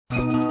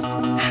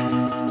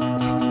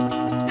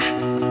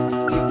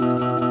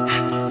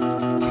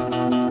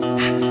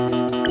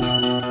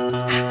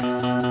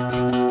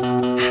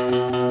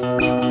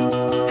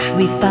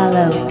We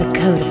follow the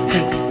code of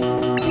freaks.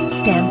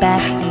 Stand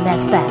back, and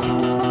that's that.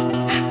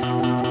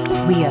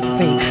 We are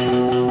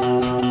freaks.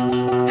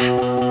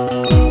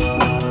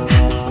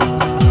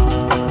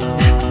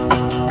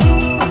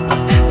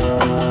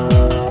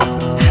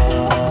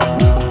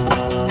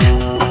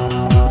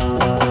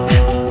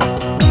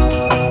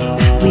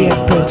 We are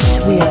butch,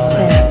 we are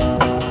femme.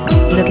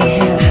 Look at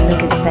him,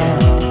 look at them.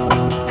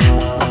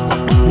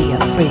 We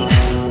are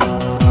freaks.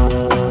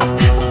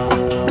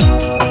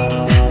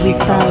 We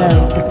follow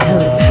the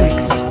code of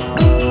freaks.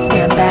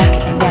 Stand back,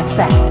 and that's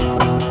that.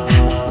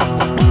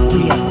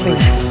 We are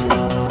freaks.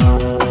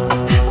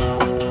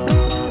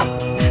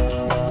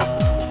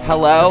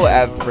 Hello,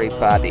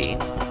 everybody,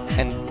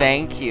 and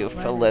thank you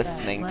for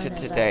listening to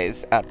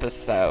today's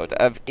episode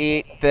of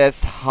Eat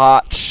This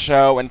Hot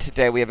Show. And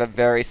today we have a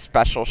very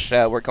special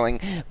show. We're going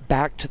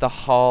back to the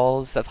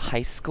halls of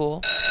high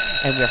school,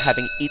 and we're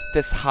having Eat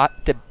This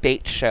Hot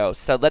debate show.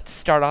 So let's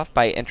start off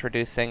by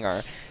introducing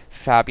our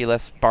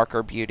fabulous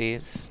Barker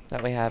beauties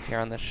that we have here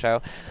on the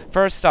show.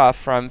 First off,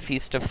 from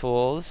Feast of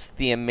Fools,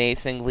 the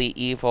amazingly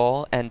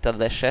evil and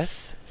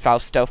delicious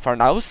Fausto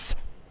Farnaus.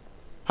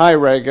 Hi,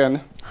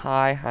 Reagan.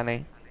 Hi,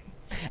 honey.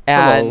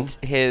 And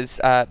his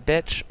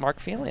bitch, Mark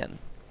Felian.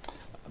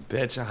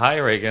 Bitch, hi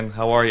Reagan.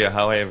 How are you?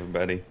 How are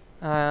everybody?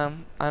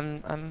 I'm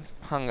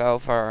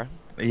hungover.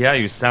 Yeah,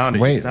 you sound.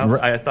 Wait,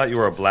 I thought you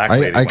were a black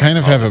lady. I kind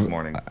of have this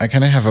morning. I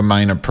kind of have a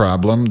minor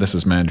problem. This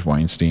is Madge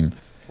Weinstein.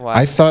 What?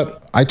 I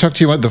thought I talked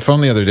to you on the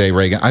phone the other day,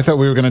 Reagan. I thought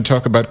we were going to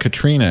talk about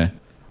Katrina.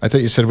 I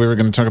thought you said we were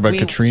going to talk about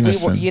Katrina.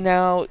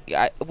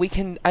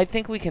 I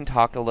think we can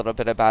talk a little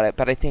bit about it,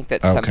 but I think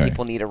that some Okay.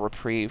 people need a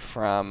reprieve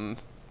from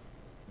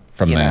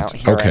that.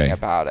 hearing Okay.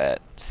 about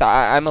it. So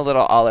I'm a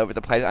little all over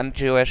the place. I'm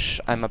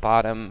Jewish. I'm a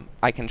bottom.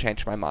 I can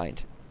change my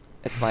mind.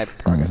 It's my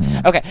prerogative.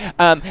 Mhm.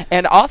 Okay.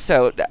 And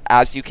also,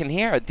 as you can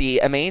hear, the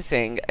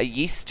amazing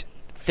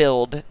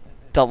yeast-filled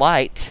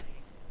delight,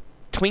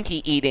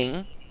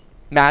 Twinkie-eating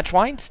Madge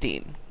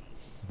Weinstein.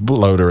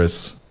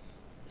 Bloaterous.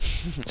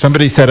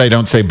 Somebody said I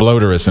don't say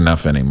bloaterous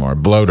enough anymore.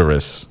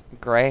 Bloaterous.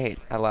 Great.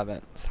 I love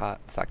it. It's hot,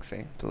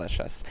 sexy,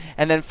 delicious.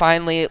 And then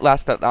finally,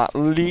 last but not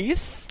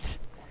least...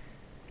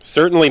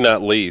 Certainly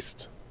not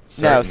least.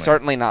 No,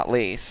 certainly not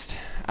least.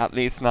 At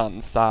least not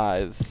in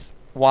size.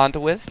 Wanda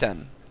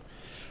Wisdom.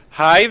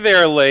 Hi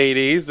there,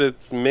 ladies.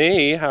 It's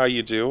me. How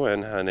you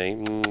doing,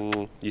 honey?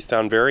 You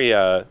sound very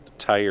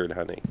tired,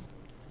 honey.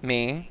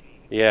 Me?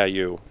 Yeah,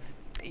 you.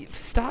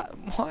 Stop.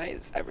 Why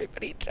is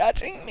everybody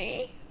judging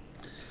me?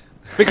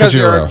 Because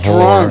you're you're a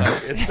whore.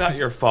 drunk. It's not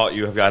your fault.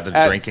 You have got a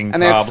drinking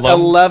and problem. it's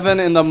 11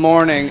 in the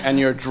morning and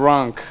you're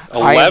drunk.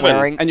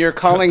 11. And you're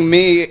calling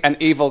me an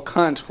evil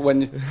cunt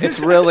when it's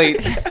really...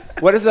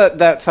 What is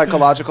that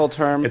psychological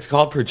term? It's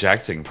called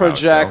projecting.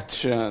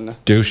 projection.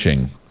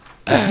 Douching.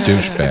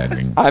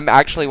 Douchebagging. I'm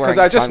actually wearing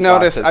Because I just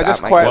noticed, sunglasses I just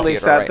at my quietly computer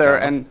sat right there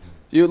now. and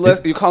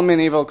you called me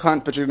an evil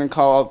cunt, but you didn't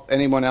call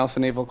anyone else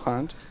an evil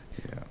cunt.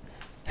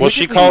 Well, Who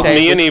she did we calls say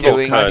me an was evil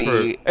doing cunt.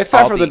 the- It's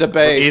time all for the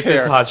debate Eat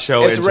This here. Hot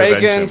Show Is Reagan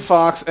intervention.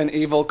 Fox an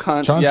evil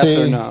cunt? Chauncey. Yes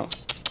or no?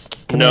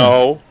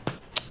 No,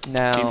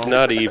 No. he's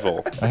not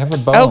evil. I have a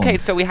bone. Okay,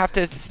 so we have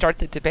to start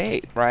the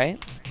debate,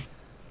 right?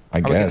 I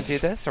Are we going guess. to do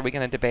this? Are we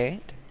going to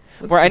debate?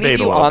 Let's Were any of debate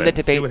a you little on the bit,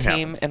 see debate what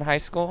team happens. in high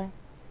school?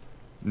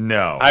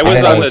 No. I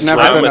was I on was the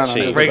never been drama on a team.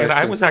 debate. Reagan,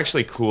 I was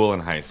actually cool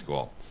in high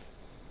school.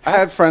 I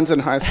had friends in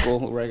high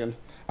school, Reagan.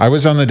 I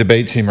was on the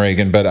debate team,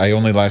 Reagan, but I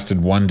only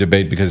lasted one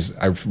debate because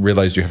I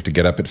realized you have to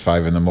get up at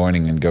 5 a.m.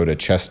 and go to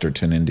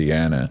Chesterton,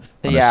 Indiana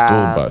on a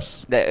school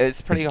bus.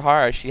 It's pretty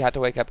harsh. You had to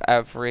wake up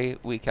every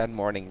weekend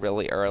morning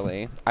really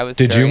early. I was.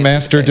 Did you very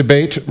master into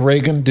debate,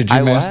 Reagan? Did you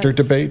I master was.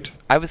 debate?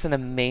 I was an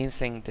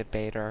amazing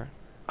debater.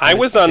 I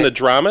was on the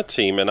drama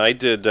team, and I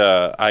did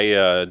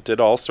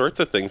all sorts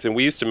of things, and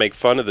we used to make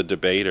fun of the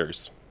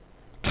debaters.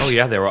 Oh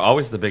yeah, they were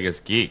always the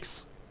biggest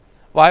geeks.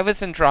 Well, I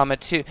was in drama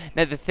too.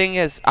 Now the thing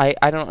is, I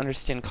don't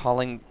understand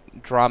calling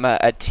drama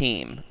a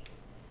team.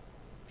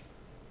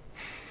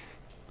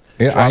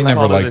 Yeah, Try I to never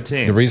call it a liked.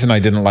 team. The reason I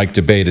didn't like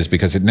debate is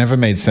because it never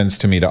made sense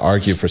to me to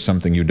argue for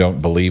something you don't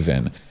believe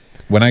in.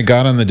 When I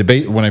got on the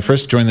debate, when I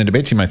first joined the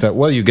debate team, I thought,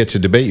 well, you get to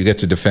debate, you get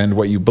to defend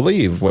what you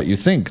believe, what you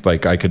think.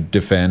 Like I could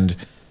defend,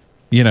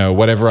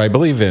 whatever I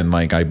believe in.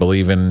 Like I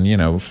believe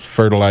in,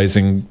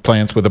 fertilizing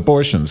plants with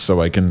abortions,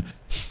 so I can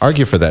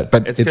argue for that.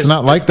 But it's 'cause-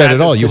 not like that at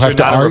all. You have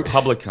to argue. argue.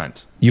 Republican.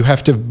 You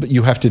have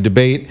to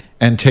debate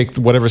and take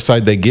whatever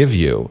side they give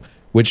you,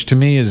 which to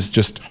me is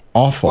just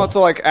awful. Well, it's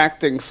like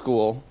acting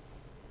school.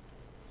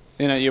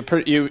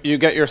 You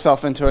get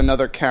yourself into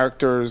another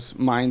character's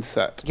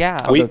mindset.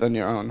 Yeah. Other than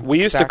your own. We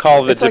used to Exactly.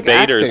 call the It's like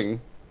debaters. acting.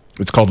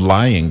 It's called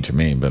lying to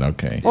me, but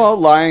okay. Well,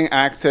 lying,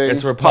 acting,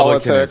 It's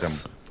republicanism.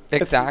 politics.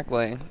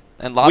 Exactly.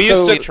 And lots We of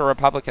used to- future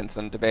Republicans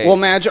in debate. Well,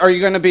 Madge, are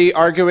you going to be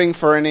arguing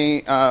for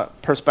any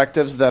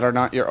perspectives that are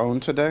not your own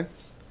today?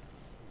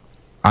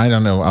 I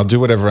don't know. I'll do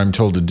whatever I'm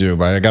told to do,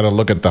 but I got to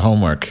look at the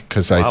homework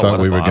because I Wow, thought what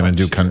a we were going to bottom.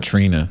 do Cheers.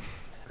 Katrina.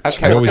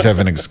 Okay, I we're always gonna have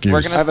an I excuse.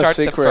 We're going to have a start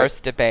the secret.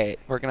 first debate.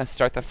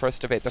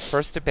 The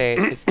first debate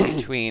is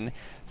between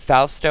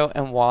Fausto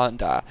and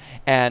Wanda.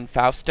 And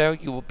Fausto,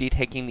 you will be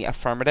taking the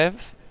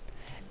affirmative.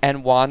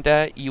 And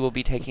Wanda, you will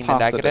be taking the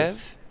Positive.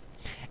 negative.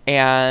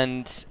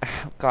 And,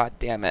 God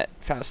damn it,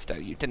 Fausto,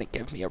 you didn't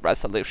give me a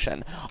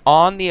resolution.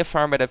 On the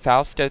affirmative,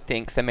 Fausto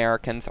thinks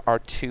Americans are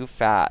too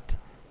fat.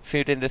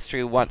 Food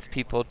industry wants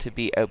people to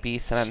be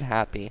obese and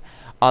unhappy.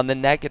 On the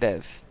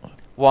negative,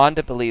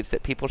 Wanda believes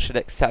that people should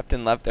accept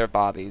and love their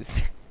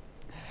bodies,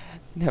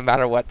 no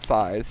matter what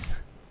size.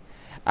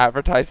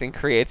 Advertising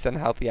creates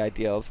unhealthy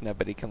ideals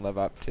nobody can live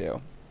up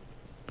to.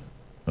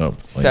 Oh,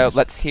 So please.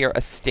 let's hear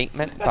a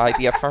statement by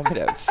the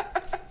affirmative.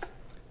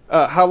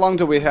 How long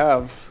do we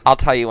have? I'll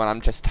tell you when I'm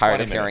just tired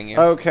 20 of hearing you.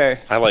 minutes. Okay.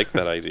 I like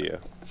that idea.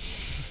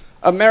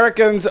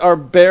 Americans are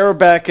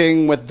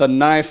barebacking with the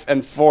knife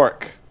and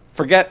fork.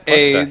 Forget the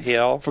AIDS.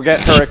 hell?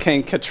 Forget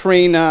Hurricane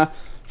Katrina.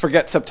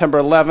 Forget September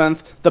 11th.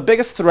 The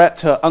biggest threat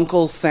to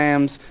Uncle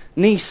Sam's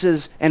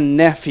nieces and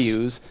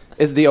nephews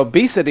is the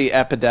obesity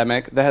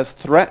epidemic that has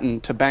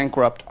threatened to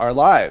bankrupt our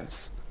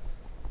lives.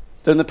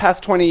 In the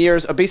past 20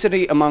 years,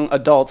 obesity among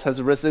adults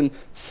has risen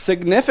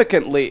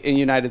significantly in the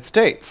United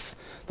States.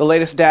 The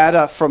latest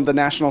data from the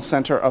National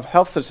Center of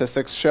Health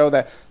Statistics show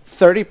that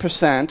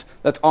 30%,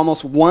 that's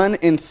almost 1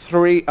 in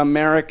 3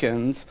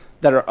 Americans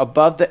that are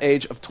above the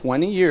age of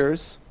 20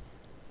 years,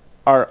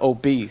 are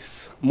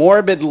obese,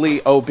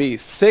 morbidly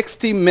obese.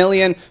 60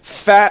 million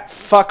fat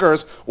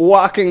fuckers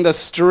walking the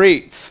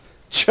streets,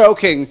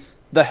 choking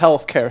the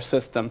healthcare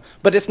system.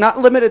 But it's not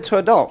limited to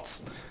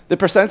adults. The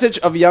percentage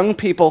of young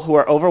people who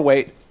are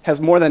overweight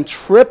has more than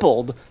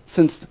tripled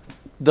since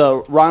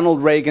the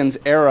Ronald Reagan's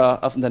era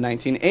of the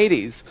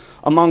 1980s.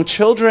 Among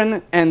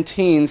children and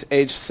teens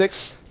aged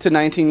 6 to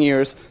 19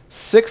 years,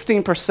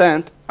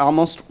 16%,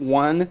 almost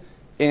 1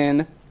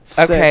 in 6.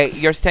 Okay,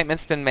 your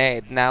statement's been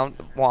made. Now,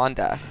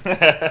 Wanda.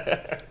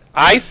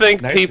 I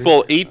think Nice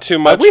people eat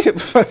too But much.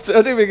 we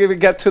don't even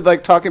get to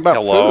like talking about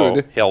Hello,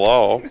 food.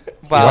 hello.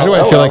 Well, Why do I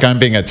feel hello. like I'm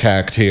being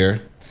attacked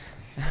here?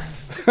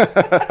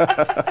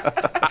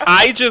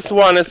 I just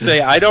want to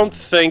say I don't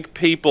think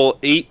people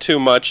eat too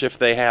much if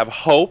they have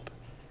hope.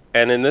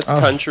 And in this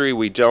country,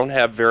 we don't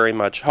have very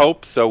much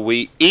hope, so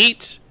we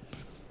eat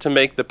to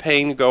make the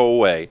pain go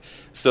away.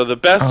 So the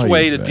best Oh,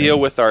 way you to deal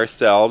thing. with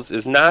ourselves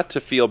is not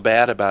to feel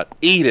bad about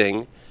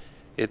eating.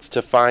 It's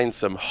to find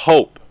some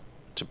hope,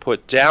 to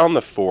put down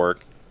the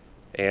fork,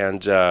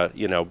 and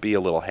be a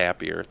little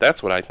happier.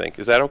 That's what I think.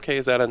 Is that okay?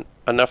 Is that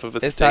enough of a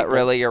is statement? that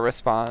really your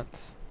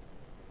response?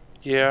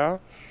 Yeah.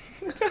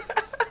 Is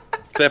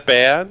that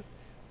bad?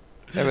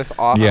 It was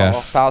awful.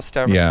 Yes.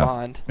 Fausto, Yeah,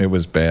 respond. it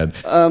was bad.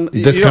 You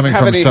This don't coming have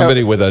from any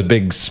somebody hope- with a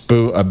big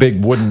spoon, a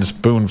big wooden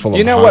spoonful of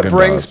You know what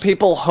brings Haagen-Dazs.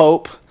 people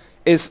hope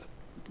is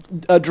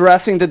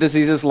addressing the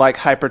diseases like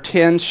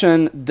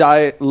hypertension,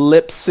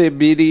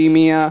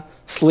 dyslipidemia,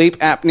 sleep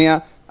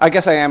apnea. I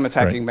guess I am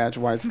attacking Madge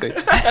Weinstein.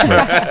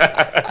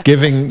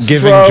 giving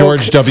Stroke,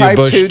 George W. type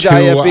Bush 2 two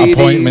diabetes.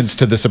 appointments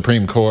to the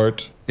Supreme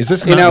Court. Is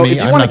this You not know, me? if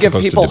you I'm want to not give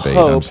supposed people to debate.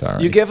 I'm hope,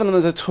 sorry. you give them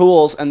the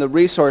tools and the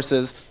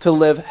resources to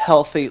live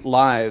healthy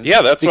lives.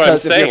 Yeah, that's what I'm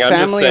Because if saying. your I'm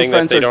just family saying and that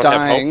friends they are don't have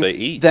hope, dying, they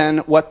eat. then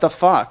what the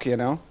fuck, you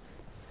know?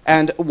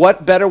 And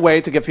what better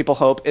way to give people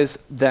hope is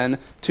then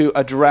to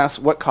address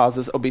what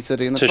causes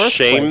obesity in the To first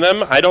shame place.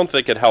 them? I don't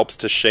think it helps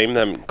to shame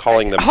them,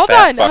 calling them Hold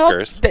fat on.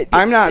 fuckers.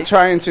 I'm not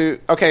trying to.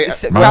 Okay,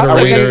 Fausto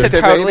Moderator. gets to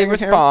totally Debating here?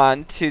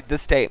 respond to the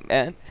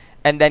statement,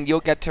 and then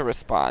you'll get to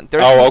respond.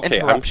 There's Oh, no okay.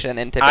 interruption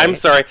in debate. I'm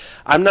sorry.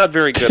 I'm not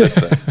very good at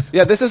this.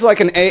 Yeah, this is like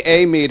an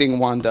AA meeting,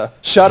 Wanda.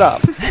 Shut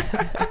up.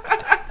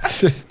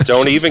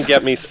 Don't even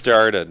get me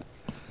started.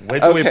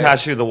 Wait till we Okay.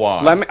 pass you the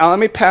wand. Let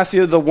me pass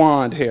you the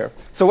wand here.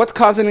 So what's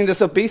causing this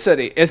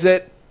obesity? Is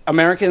it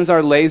Americans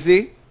are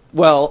lazy?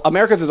 Well,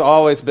 Americans has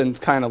always been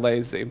kind of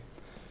lazy.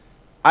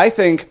 I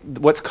think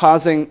what's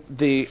causing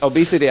the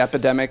obesity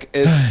epidemic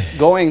is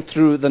going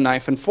through the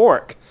knife and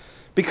fork,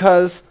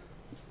 because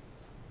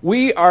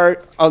we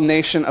are a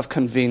nation of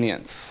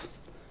convenience.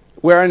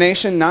 We're a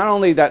nation not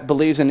only that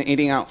believes in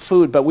eating out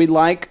food, but we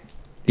like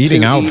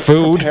Eating to out eat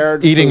food?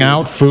 prepared Eating food.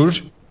 out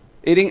food?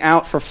 Eating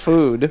out for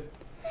food.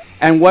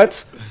 And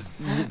what's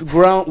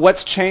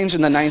changed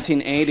in the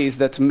 1980s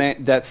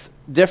that's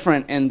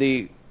different in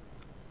the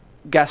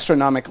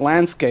gastronomic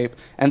landscape,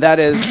 and that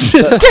is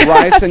the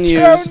rice and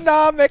use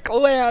Gastronomic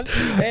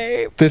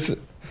landscape. This is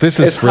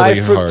is high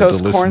really hard to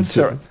fructose listen corn to.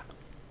 syrup.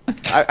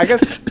 I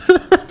guess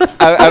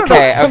Oh,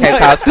 okay,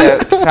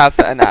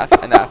 Fausto, enough.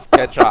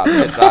 Good job.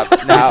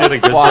 Now, did a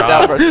good Wanda,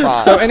 job.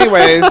 respond. so.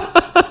 Anyways,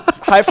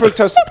 high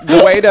fructose.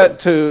 The way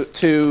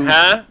to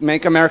Huh?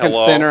 make Americans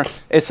Hello? thinner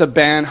is to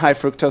ban high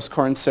fructose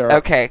corn syrup.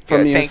 Okay,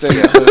 from good. Thank use in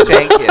you. food.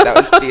 Thank you. That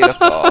was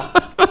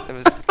beautiful.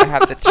 I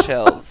have the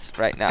chills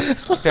right now.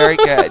 Very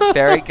good.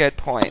 Very good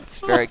points.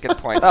 Very good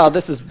points. Oh,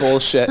 this is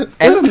bullshit.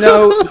 This is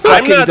no I'm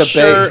fucking not debate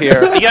sure.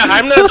 here. Yeah,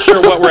 I'm not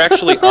sure what we're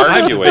actually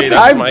arguing. debating.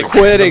 That's I'm my-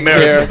 quitting the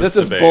merits here. of this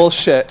This is debate.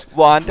 bullshit.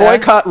 Wanda?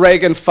 Boycott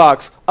Reagan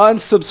Fox.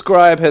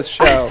 Unsubscribe his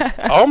show.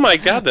 Oh my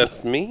god,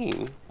 that's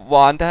mean.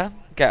 Wanda,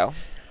 go.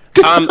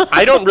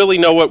 I don't really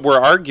know what we're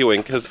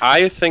arguing because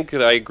I think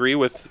that I agree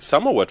with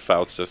some of what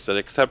Fausto said,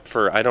 except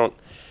for I don't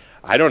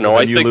know.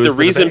 I you think lose the the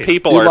reason debate.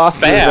 people You are lost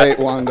the fat. debate,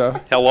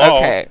 Wanda. Hello.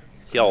 Okay.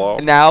 Hello.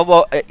 Now,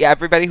 well,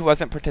 everybody who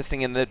wasn't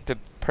participating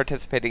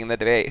in the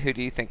debate, who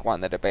do you think won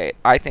the debate?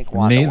 I think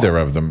Wanda Neither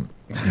won. of them.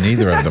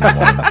 Neither of them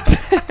won.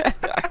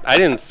 I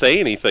didn't say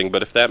anything,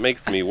 but if that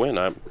makes me win,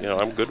 I'm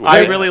good with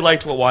I it. really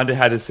liked what Wanda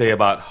had to say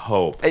about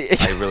hope.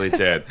 I really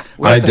did.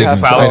 I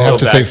didn't. I'd have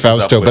to say backs us up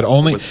Fausto, with- but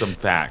only with some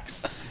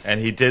facts. And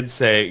he did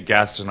say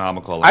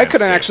gastronomical. I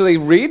couldn't landscape. actually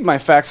read my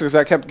facts because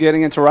I kept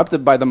getting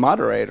interrupted by the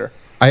moderator.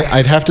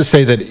 I'd have to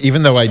say that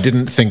even though I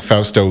didn't think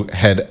Fausto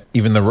had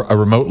even a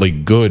remotely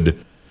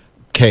good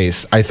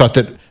case, I thought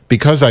that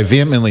because I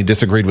vehemently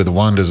disagreed with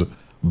Wanda's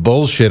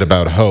bullshit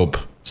about hope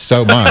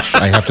so much,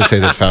 I have to say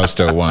that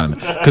Fausto won.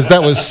 Because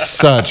that was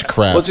such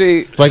crap. Well,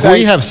 gee, like,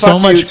 we have so fuck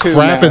you much too,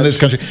 crap in Madge. this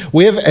country.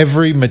 We have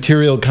every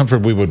material comfort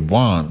we would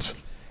want.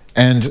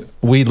 And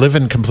we live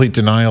in complete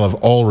denial of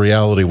all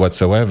reality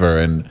whatsoever.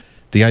 And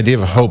the idea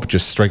of hope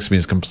just strikes me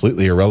as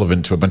completely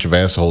irrelevant to a bunch of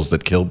assholes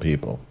that kill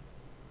people.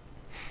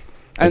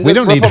 And We the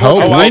don't need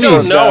Republican hope. Oh, I We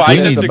don't need, know. I we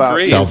need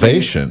disagree.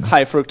 salvation.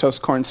 high fructose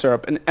corn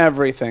syrup in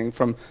everything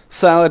from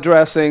salad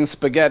dressing,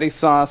 spaghetti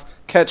sauce,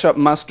 ketchup,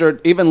 mustard,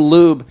 even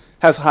lube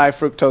has high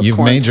fructose You've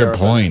corn made your syrup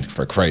in it. point,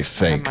 for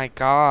Christ's Oh sake. my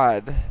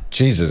God.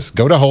 Jesus,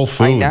 go to Whole I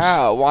Foods.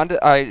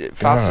 know.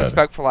 Fausto God.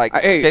 spoke for like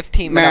Hey,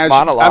 15-minute Madge,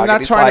 monologue. I'm and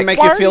not he's trying like, to make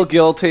 "Why you are feel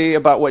guilty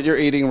about what you're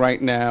eating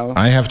right now.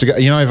 I have to go.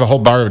 You know, I have a whole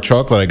bar of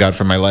chocolate I got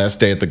from my last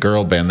day at the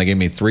girl band. They gave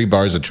me 3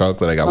 bars of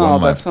chocolate. I got Oh, one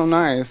that's left. so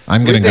nice.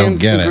 I'm gonna Read go the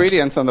get it.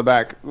 ingredients on the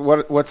back.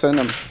 What's in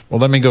them? Well,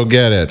 let me go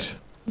get it.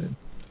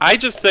 I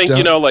just think,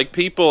 Don't- like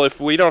people, if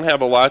we don't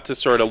have a lot to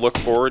sort of look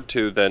forward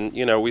to, then,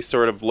 we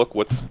sort of look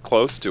what's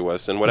close to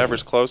us. And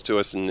whatever's close to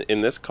us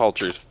in this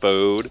culture is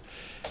food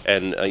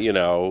and,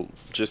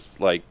 just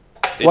like...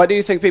 Why do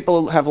you think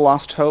people have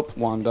lost hope,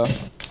 Wanda?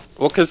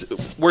 Well, because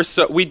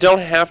we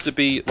don't have to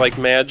be, like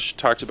Madge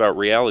talked about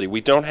reality,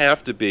 we don't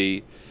have to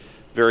be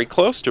very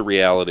close to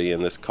reality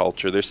in this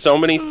culture. There's so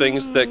many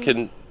things that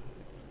can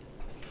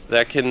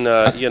make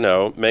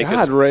God,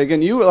 us...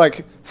 Reagan, you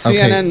like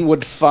CNN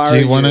would fire Do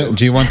you. you want to?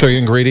 Do you want the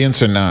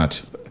ingredients or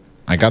not?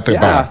 I got the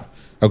Yeah. bar.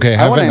 Okay, I I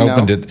haven't wanna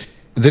opened know.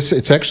 it.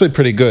 It's actually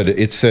pretty good.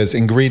 It says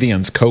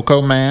ingredients: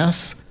 cocoa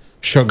mass,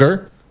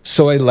 sugar,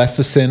 soy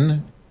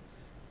lecithin,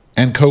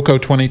 and cocoa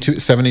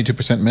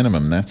 72%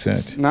 minimum. That's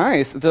it.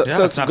 Nice. So that's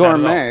it's not bad at all.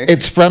 gourmet.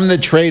 It's from the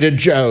Trader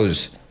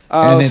Joe's,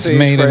 and it's see,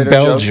 made in Trader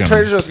Belgium. Joe's.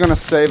 Trader Joe's going to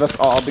save us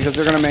all because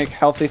they're going to make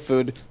healthy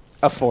food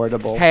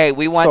affordable. Hey,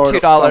 we want Sort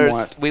of, $2.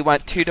 somewhat. We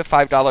want $2 to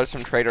 $5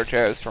 from Trader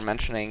Joe's for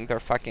mentioning their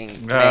fucking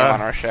name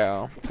on our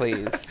show,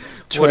 please. What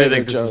do you Trader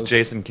think? This Joe's.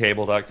 is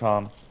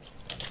JasonCable.com.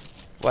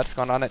 What's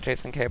going on at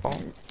Jason Cable?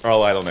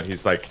 Oh, I don't know.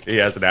 He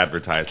has an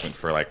advertisement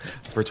for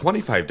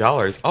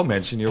 $25, I'll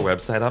mention your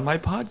website on my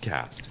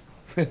podcast.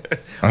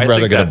 I'd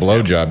rather get a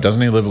blowjob.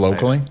 Doesn't he live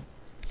locally?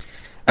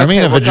 I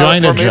mean, a we're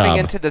vagina we're moving job.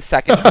 into the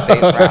second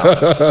debate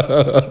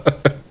round.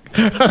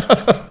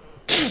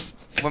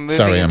 We're moving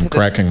Sorry, I'm into the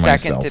cracking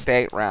second myself.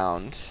 debate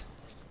round.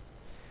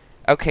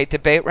 Okay,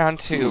 debate round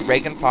 2.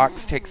 Reagan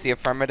Fox takes the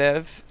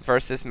affirmative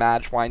versus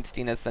Madge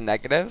Weinstein as the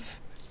negative.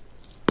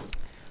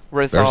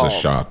 There's Resolved. a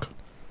shock.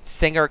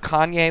 Singer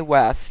Kanye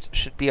West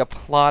should be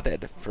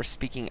applauded for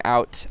speaking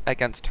out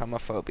against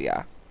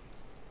homophobia.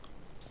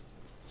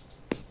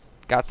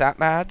 Got that,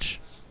 Madge?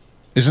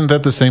 Isn't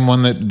that the same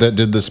one that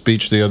did the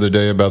speech the other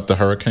day about the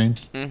hurricane?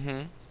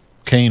 Mm-hmm.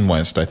 Kane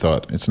West, I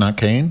thought. It's not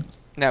Kane?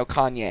 No,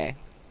 Kanye.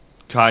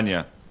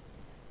 Kanye.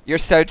 You're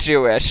so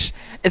Jewish.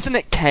 Isn't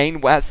it Kane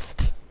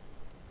West?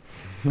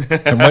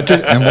 And what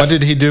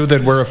did he do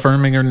that we're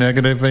affirming or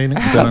negativing?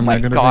 That Oh I'm my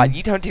negativing? God,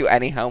 you don't do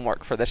any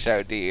homework for the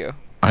show, do you?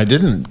 I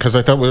didn't, because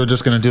I thought we were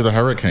just going to do the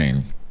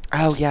hurricane.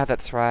 Oh yeah,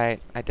 that's right.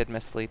 I did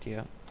mislead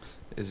you.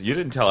 You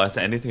didn't tell us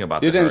anything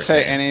about You the didn't say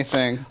hurricane.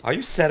 anything. Are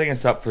you setting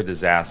us up for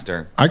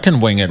disaster? I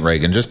can wing it,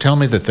 Reagan. Just tell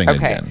me the thing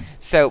Okay, again.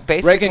 so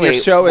basically, Reagan, your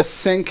show is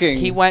sinking.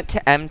 he went to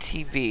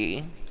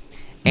MTV,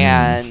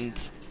 and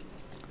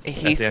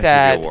he At the MTV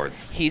said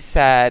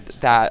Awards.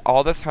 that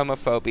all this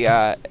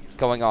homophobia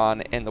going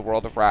on in the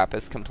world of rap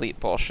is complete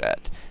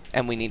bullshit,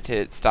 and we need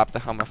to stop the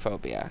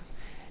homophobia.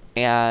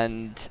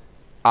 And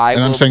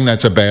I'm saying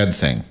that's a bad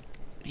thing.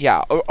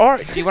 yeah. Or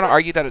do you want to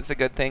argue that it's a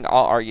good thing?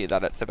 I'll argue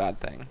that it's a bad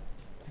thing.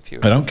 If you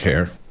I don't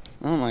care.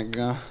 Oh my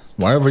God.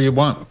 Whatever you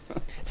want.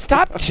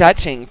 Stop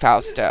judging,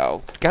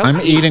 Fausto. Go. I'm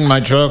eat. eating my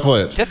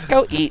chocolate. Just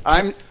go eat.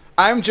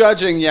 I'm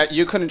judging, yet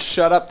you couldn't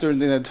shut up during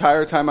the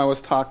entire time I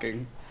was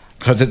talking.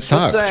 Because it Just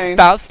sucked. saying.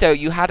 Fausto,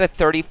 you had a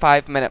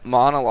 35-minute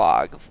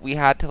monologue. We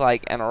had to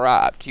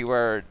interrupt. You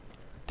were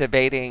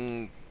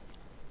debating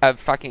a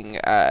fucking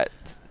slug.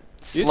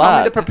 You told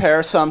me to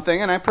prepare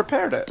something, and I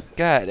prepared it.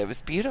 Good. It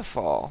was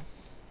beautiful.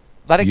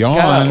 Let it Yawn.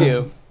 go. Fuck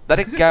you. Let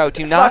it go.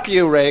 Do not Fuck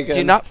you, Reagan.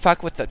 Do not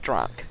fuck with the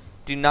drunk.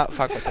 Do not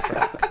fuck with the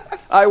drunk.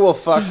 I will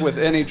fuck with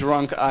any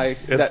drunk that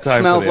time for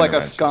smells the like a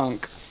intervention.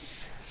 skunk.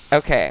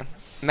 Okay,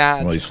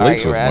 Matt, Well, he are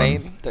sleeps you with ready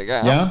one. to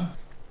go? Yeah?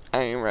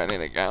 Are you ready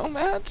to go,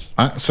 Madge?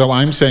 So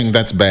I'm saying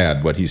that's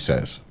bad, what he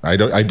says.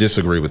 I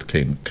disagree with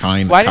Kane.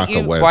 Why Kaka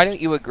don't West.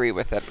 you agree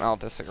with it and I'll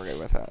disagree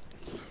with it?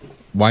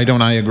 Why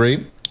don't I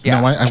agree? Yeah.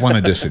 No, I want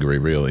to disagree,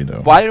 really, though.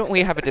 Why don't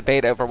we have a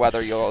debate over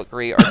whether you'll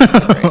agree or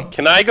disagree?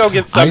 Can I go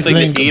get I something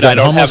think to eat? that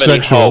I don't have any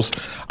homosexuals.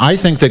 hope. I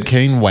think that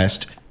Kane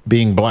West,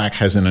 being black,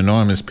 has an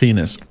enormous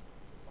penis.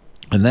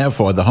 And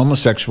therefore, the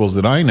homosexuals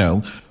that I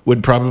know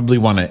would probably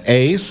want to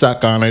A,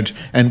 suck on it,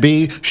 and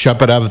B,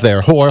 shove it of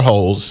their whore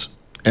holes.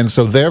 And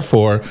so,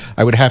 therefore,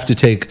 I would have to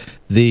take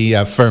the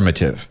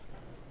affirmative.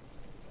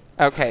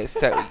 Okay,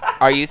 so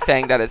are you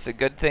saying that it's a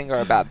good thing or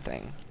a bad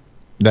thing?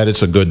 That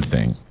it's a good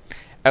thing.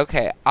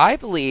 Okay, I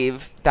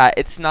believe that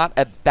it's not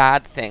a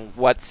bad thing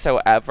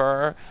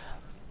whatsoever,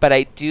 but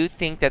I do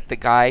think that the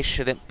guy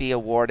shouldn't be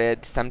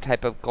awarded some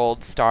type of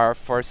gold star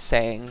for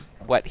saying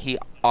what he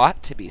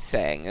ought to be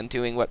saying and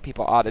doing what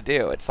people ought to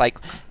do. It's like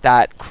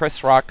that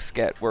Chris Rock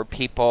skit where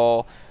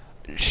people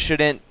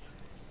shouldn't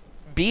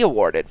be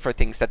awarded for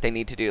things that they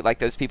need to do. Like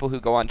those people who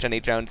go on Jenny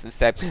Jones and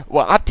say,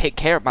 well, I'll take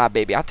care of my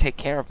baby. I'll take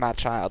care of my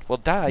child. Well,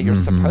 duh, you're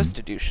supposed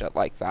to do shit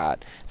like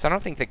that. So I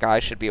don't think the guy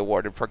should be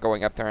awarded for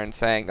going up there and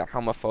saying that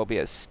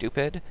homophobia is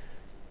stupid.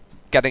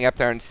 Getting up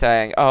there and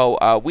saying,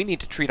 we need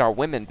to treat our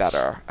women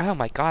better. Oh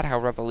my God, how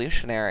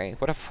revolutionary.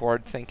 What a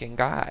forward-thinking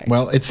guy.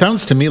 Well, it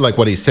sounds to me like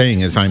what he's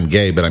saying is I'm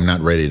gay, but I'm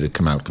not ready to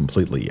come out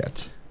completely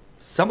yet.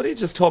 Somebody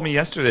just told me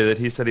yesterday that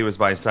he said he was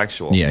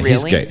bisexual. Yeah,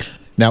 Really? he's gay.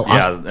 Now,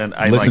 Yeah, and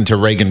I listen like- to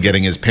Reagan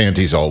getting his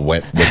panties all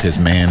wet with his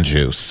man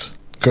juice.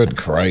 Good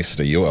Christ,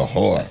 are you a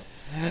whore?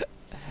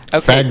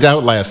 Okay, Fagged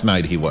out last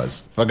night he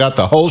was. Forgot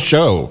the whole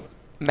show.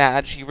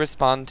 Madge, you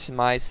respond to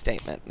my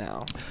statement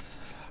now.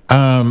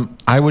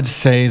 I would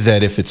say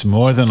that if it's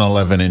more than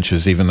 11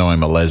 inches, even though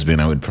I'm a lesbian,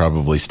 I would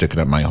probably stick it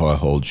up my whore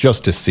hole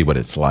just to see what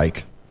it's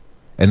like.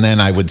 And then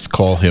I would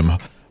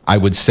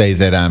say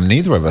that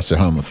neither of us are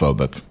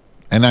homophobic.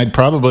 And I'd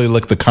probably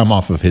lick the cum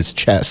off of his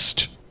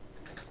chest.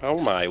 Oh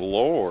my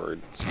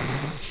lord.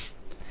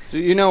 Do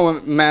you know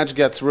when Madge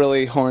gets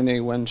really horny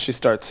when she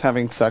starts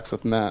having sex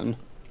with men?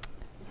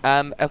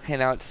 Okay,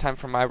 now it's time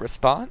for my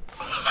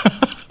response.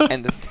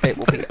 And this debate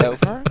will be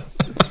over.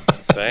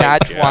 Thank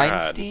Madge God.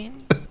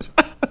 Weinstein.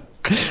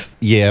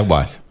 Yeah,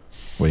 what?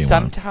 What do you want?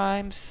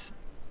 Sometimes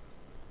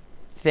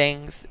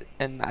things,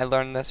 and I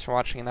learned this from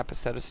watching an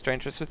episode of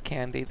Strangers with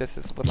Candy. This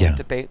is a little Yeah.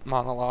 debate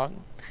monologue.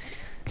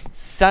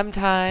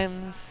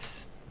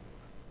 Sometimes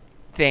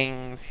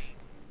things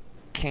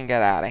can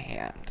get out of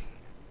hand.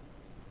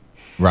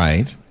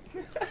 Right.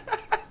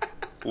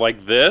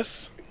 Like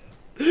this?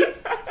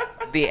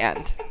 The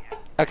end.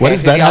 Okay, What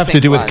does who that y'all have to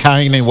think do with won?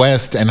 Kanye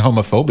West and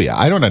homophobia?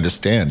 I don't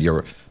understand.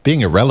 You're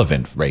being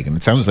irrelevant, Reagan.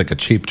 It sounds like a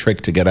cheap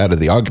trick to get out of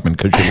the argument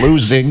because you're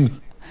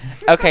losing.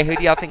 Okay, who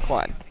do y'all think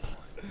won?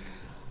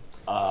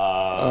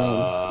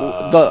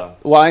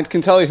 Well, I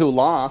can tell you who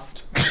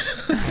lost.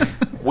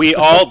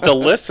 The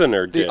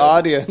listener The did.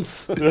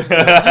 audience.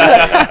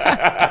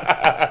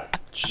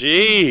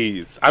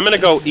 Jeez. I'm going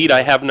to go eat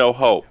I Have No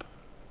Hope.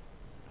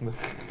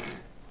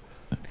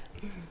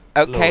 Okay,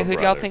 Little who do y'all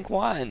brother. think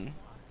won?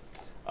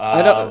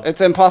 I don't.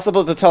 It's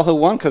impossible to tell who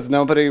won because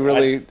nobody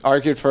really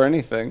argued for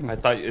anything. I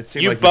thought it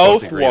seemed You like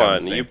both agreed on the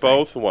won. same You thing.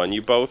 both won.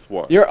 You both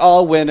won. You're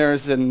all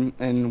winners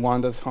in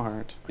Wanda's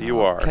heart.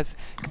 You are.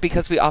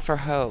 Because we offer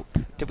hope.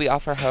 Did we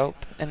offer hope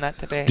in that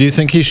debate? Do you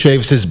think he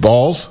shaves his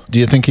balls? Do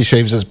you think he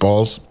shaves his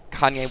balls?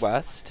 Kanye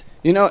West.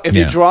 You know, if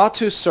Yeah. you draw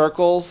two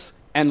circles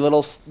and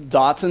little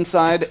dots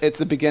inside, it's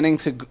the beginning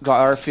to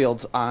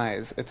Garfield's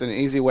eyes. It's an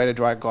easy way to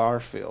draw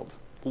Garfield.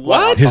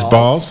 What? His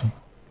balls?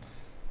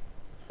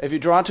 If you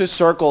draw two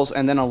circles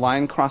and then a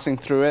line crossing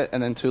through it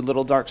and then two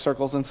little dark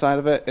circles inside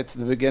of it, it's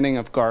the beginning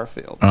of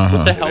Garfield.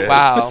 What the hell It is.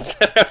 Wow. does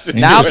that have to do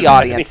Now with the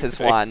audience has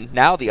anything? won.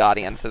 Now the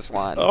audience has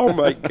won. Oh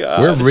my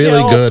God. We're really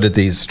Help. good at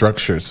these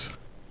structures.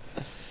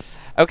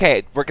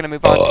 Okay, we're going to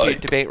move on to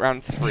debate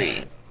round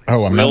 3.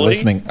 Oh, I'm not Really?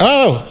 listening.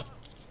 Oh!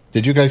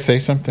 Did you guys say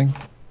something?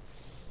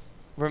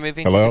 We're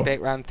moving Hello? to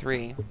debate round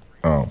 3.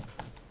 Oh.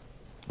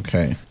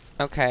 Okay.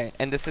 Okay,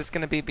 and this is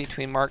going to be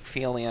between Mark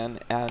Felian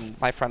and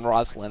my friend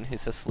Rosalind,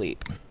 who's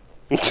asleep.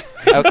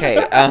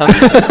 Okay, Okay.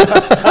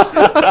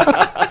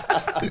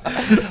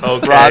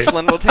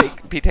 Rosalind will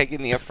be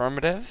taking the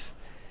affirmative,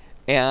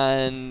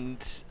 and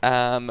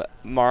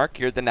Mark,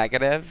 you're the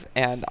negative.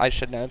 And I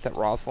should note that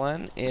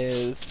Rosalind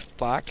is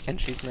black and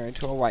she's married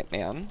to a white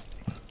man.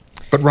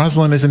 But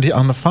Rosalind isn't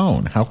on the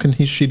phone. How can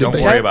she Don't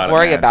debate? worry Don't about it,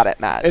 worry Madge. about it,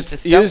 Matt. It's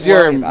Just don't use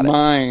your worry about it.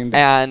 mind.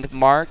 And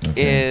Mark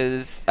Okay.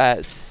 is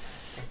a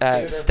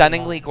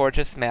stunningly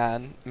gorgeous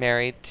man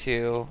married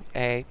to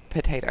a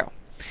potato.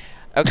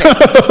 Okay,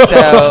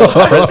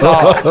 so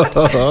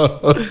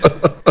resolved.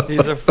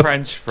 He's a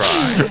French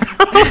fry.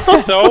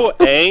 So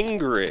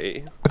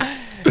angry.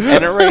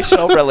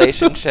 Interracial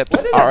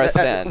relationships are a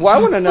sin. Well,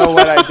 I want to know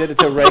what I did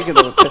to Reagan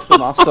that pissed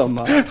him off so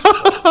much.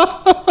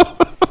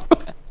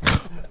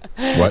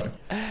 What?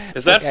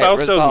 Is that Okay,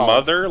 Fausto's resolved.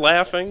 mother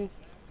laughing?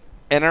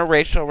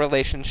 Interracial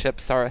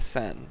relationships are a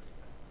sin.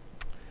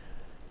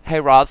 Hey,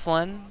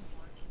 Rosalind.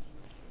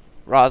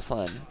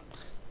 Rosalind.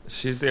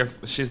 She's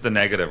the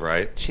negative,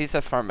 right? She's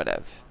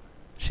affirmative.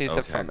 She's Okay.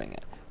 affirming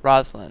it.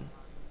 Rosalind.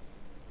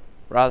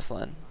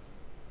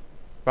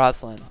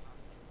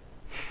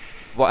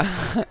 Why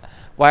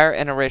why are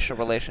interracial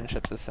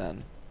relationships a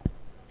sin?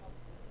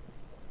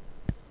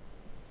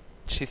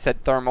 She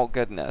said thermal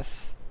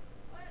goodness.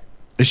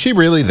 Is she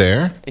really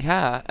there?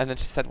 Yeah, and then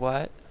she said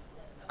what?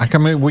 I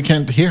mean, we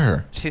can't hear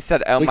her. She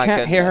said, "Oh We my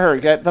can't goodness." hear her.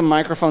 Get the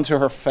microphone to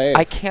her face.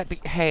 I can't be.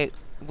 Hey,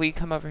 will you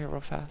come over here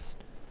real fast?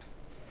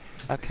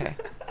 Okay.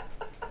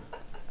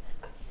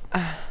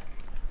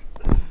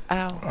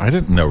 Ow. I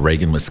didn't know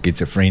Reagan was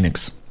schizophrenic.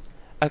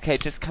 Okay,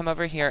 just come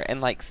over here and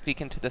like speak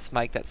into this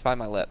mic that's by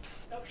my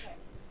lips.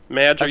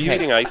 Madge, are you Okay.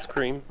 eating ice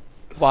cream?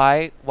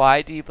 Why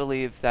do you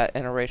believe that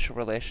interracial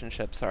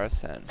relationships are a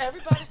sin?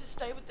 Everybody should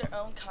stay with their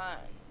own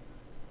kind.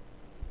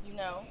 You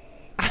know?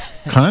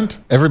 Cunt?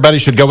 Everybody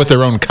should go with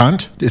their own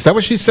cunt? Is that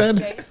what she said?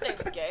 Gays stay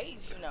with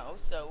gays, you know?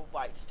 So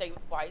whites stay with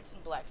whites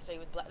and blacks stay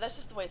with blacks. That's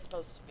just the way it's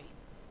supposed to be.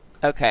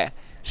 Okay.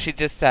 She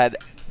just said,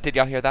 did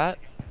y'all hear that?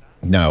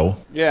 No.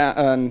 Yeah,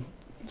 and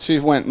she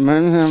went.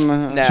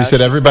 No. She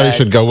said everybody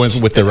should go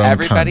with their own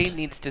Everybody cunt.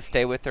 needs to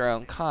stay with their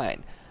own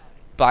kind.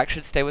 Blacks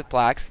should stay with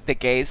blacks. The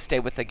gays stay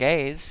with the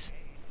gays.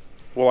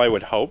 Well, I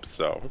would hope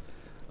so.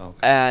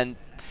 And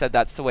said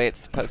that's the way it's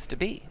supposed to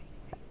be.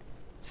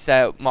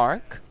 So,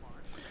 Mark?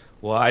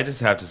 Well, I just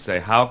have to say,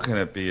 how can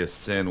it be a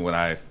sin when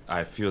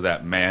I feel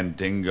that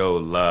mandingo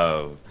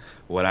love?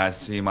 When I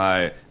see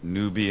my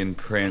Nubian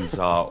prince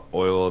all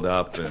oiled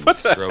up and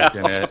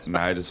stroking it, and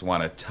I just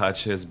want to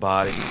touch his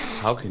body,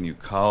 how can you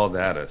call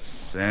that a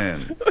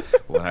sin?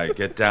 When I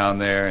get down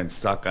there and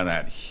suck on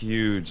that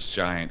huge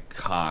giant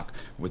cock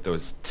with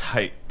those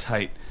tight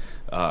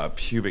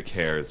pubic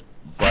hairs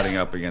butting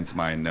up against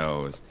my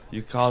nose,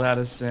 you call that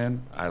a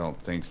sin? I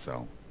don't think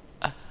so.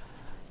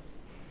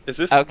 Is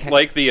this Okay.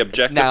 like the Now,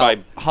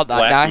 objectified hold on.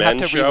 black Now I men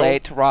have to show? relay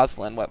to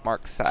Rosalind what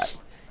Mark said.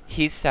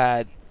 He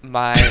said,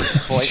 my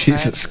boyfriend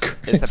Jesus is a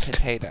Christ.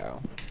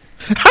 potato.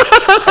 A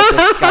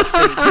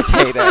disgusting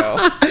potato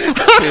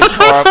who's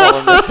horrible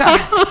in the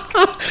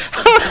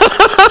sack.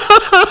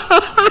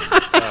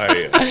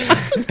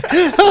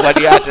 What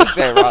do you have to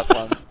say,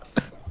 Rosalind?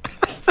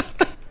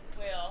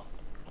 Well,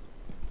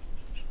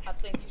 I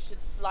think you should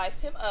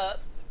slice him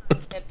up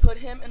and put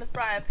him in a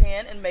frying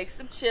pan and make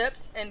some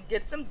chips and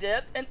get some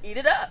dip and eat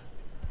it up.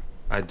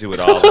 I do it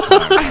all the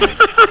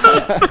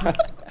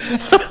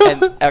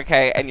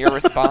time. And your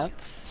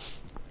response?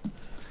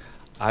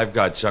 I've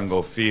got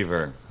jungle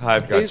fever.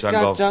 I've He's got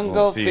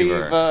jungle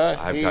fever.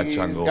 I've got He's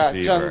jungle got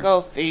fever.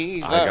 jungle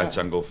fever. I got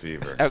jungle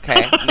fever.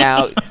 Okay,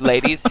 now,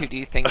 ladies, who do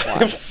you think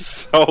won? I'm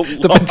so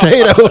The lost.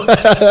 potato.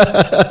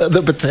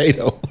 The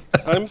potato.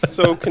 I'm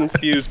so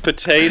confused.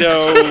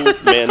 Potato,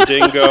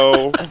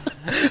 mandingo.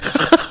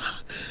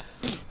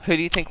 Who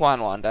do you think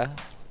won, Wanda?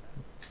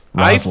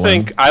 I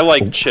Rosalind. think I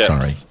like Oh, chips.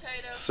 sorry.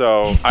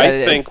 So He said I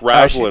it think is-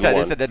 Rosalind she said,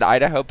 won. is it an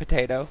Idaho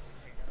potato?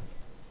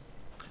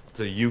 It's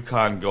a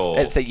Yukon Gold.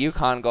 It's a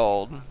Yukon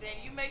Gold. Then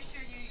you make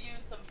sure you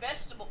use some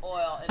vegetable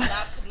oil and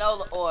not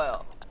canola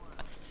oil.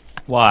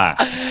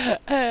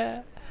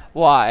 Why?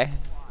 Why?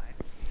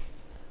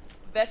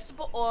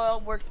 Vegetable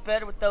oil works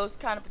better with those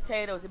kind of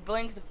potatoes. It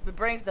brings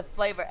the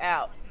flavor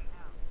out.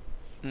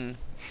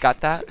 Got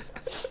that?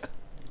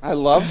 I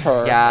love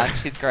her. Yeah,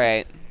 she's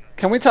great.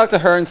 Can we talk to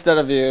her instead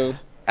of you?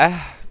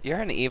 You're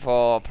an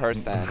evil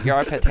person. You're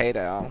a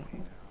potato.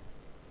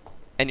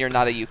 And you're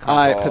not a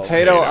Yukon Gold.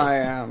 Potato, Potato. I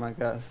am, I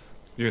guess.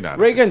 You're not.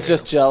 a Reagan's potato.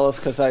 just jealous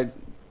because I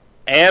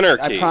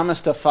Anarchy.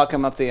 promised to fuck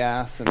him up the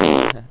ass, and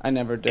I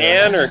never did.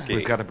 Anarchy.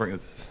 We've got to bring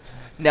it.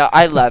 No,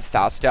 I love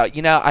Fausto.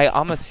 You know, I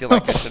almost feel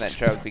like I shouldn't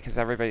joke because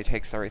everybody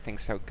takes everything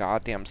so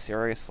goddamn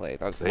seriously.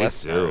 Those They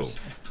listeners.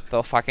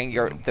 They'll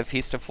fucking, the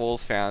Feast of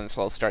Fools fans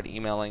will start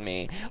emailing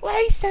me. Why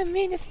are you so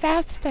mean to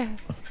Fausto?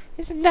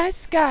 He's a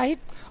nice guy.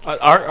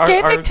 Our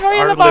Give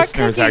Victoria Lamar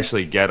listeners cookies.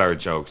 actually get our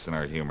jokes and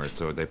our humor,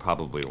 so they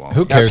probably won't.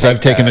 Who cares? Okay, I've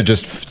taken to good.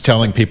 just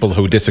telling people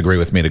who disagree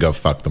with me to go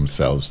fuck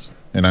themselves.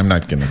 And I'm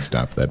not going to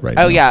stop that right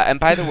now. Oh yeah, and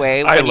by the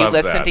way, I when you love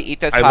listen that. to Eat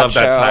This I Hot love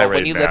that Show, tirade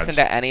when you listen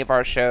badge. to any of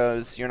our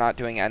shows, you're not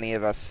doing any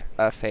of us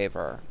a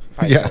favor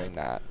by Yeah. doing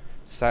that.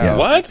 So Yeah.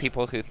 What?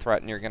 people who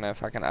threaten you're gonna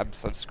fucking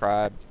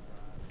unsubscribe,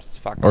 just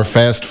fuck Or them.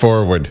 fast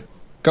forward.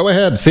 Go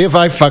ahead. See if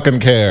I fucking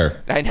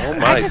care. I know. Oh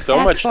my, so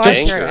much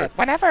anger.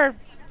 Whenever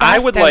I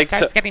would Fausto like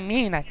starts to- getting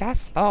mean, I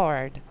fast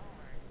forward.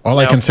 All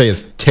I No. can say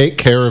is take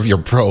care of your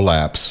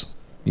prolapse.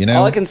 You know?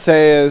 All I can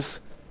say is,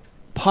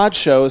 Pod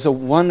Show is a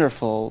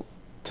wonderful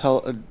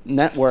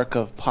network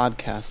of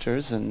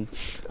podcasters, and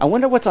I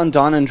wonder what's on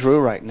Don and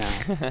Drew right now.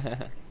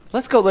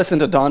 Let's go listen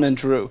to Don and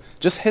Drew.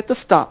 Just hit the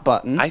stop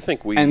button. I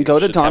think we and go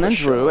to should Don have a and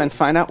Drew show. and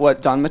find out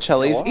what Don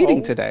Michelli is Hello?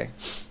 eating today.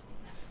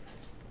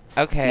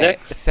 Okay,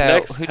 Next- so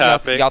next who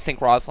topic. y'all think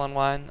Rosalind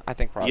won? I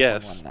think Rosalind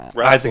Yes. won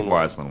that. I think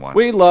Rosalind won.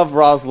 We love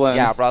Rosalind.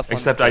 Yeah, Rosalind.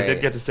 Except I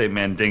did get to say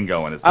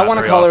Mandingo, and it's. I want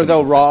want to call her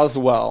though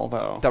Roswell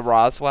though. the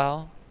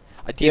Roswell.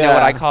 Do you know what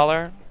Yeah. I call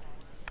her?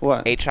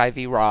 What?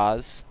 HIV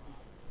Ros.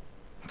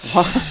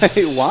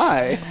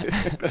 Why?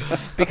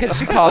 Because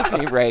she calls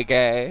me Ray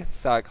Gay,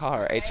 so I call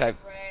her HIV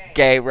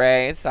Gay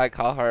Ray, so I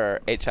call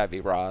her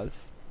HIV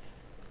Roz.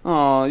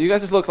 Oh, you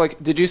guys just look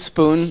like. Did you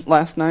spoon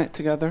last night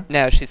together?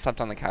 No, she slept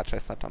on the couch. I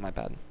slept on my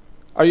bed.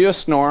 Are you a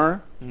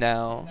snorer?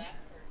 No.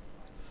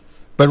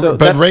 But So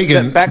but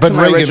Reagan, back to but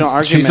my original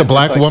Reagan, she's a argument,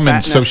 black it's like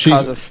woman, so fatness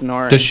causes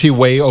snoring. does she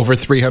weigh over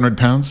 300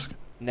 pounds?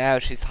 No,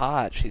 she's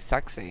hot. She's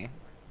sexy.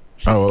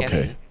 She's Oh, skinny.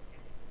 okay.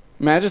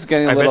 Matt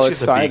getting a I little bet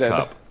she's excited. a B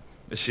cup.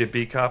 Is she a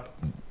B cup?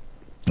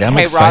 Yeah, I'm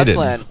Hey, excited.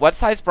 Rosalind, what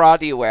size bra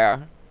do you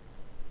wear?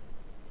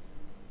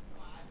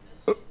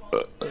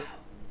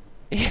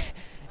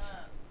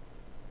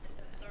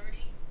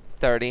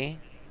 30?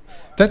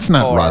 That's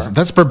not Or- Ros.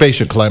 That's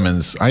Berbatia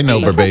Clemens. I know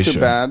That's not too Berbatia.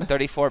 bad.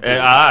 34 B.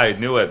 I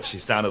knew it. She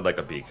sounded like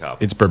a B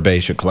cup. It's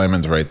Berbatia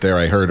Clemens right there.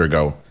 I heard her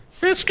go,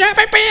 "It's got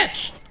my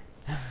bitch."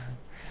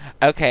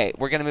 Okay,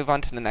 we're going to move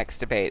on to the next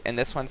debate, and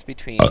this one's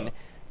between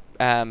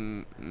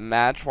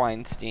Madge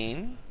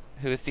Weinstein,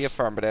 who is the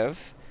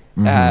affirmative,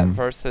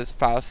 versus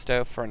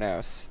Fausto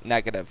Furnos,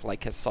 negative,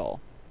 like his soul.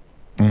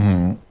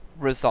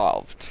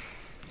 Resolved.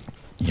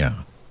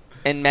 Yeah.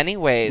 In many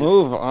ways,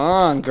 Move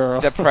on,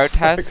 girl. the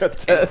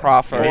protests in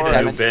Crawford You need a new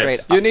demonstrate...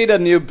 bit. You need a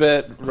new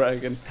bit,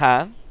 Reagan.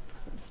 Huh?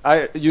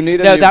 You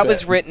need a No, new that bit.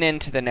 was written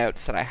into the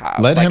notes that I have.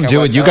 Let Like, him I do it.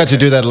 wasn't- You got to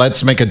do that.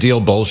 Let's make a deal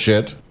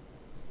bullshit.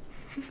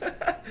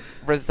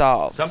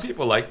 Resolved. Some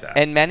people like that.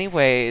 In many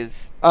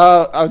ways,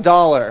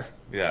 $1.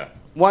 Yeah.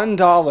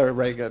 $1,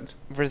 Reagan.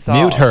 resolved.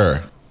 Mute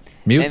her.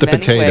 Mute In the many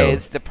potato.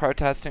 ways, the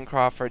protests in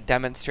Crawford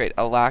demonstrate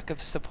a lack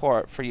of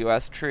support for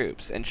U.S.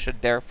 troops and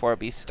should therefore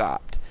be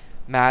stopped.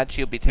 Madge,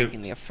 you'll be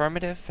taking the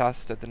affirmative,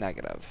 Fausto the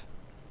negative.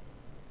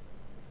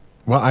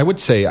 Well, I would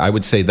say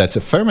that's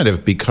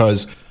affirmative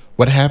because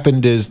what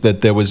happened is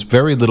that there was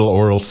very little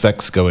oral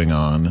sex going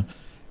on,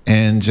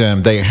 and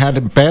they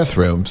had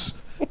bathrooms,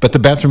 but the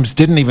bathrooms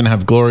didn't even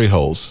have glory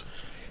holes,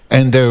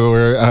 and there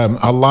were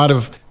a lot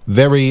of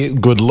very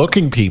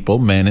good-looking people,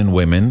 men and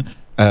women,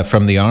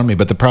 from the army.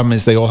 But the problem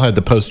is they all had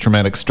the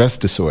post-traumatic stress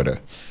disorder.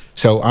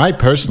 So I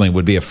personally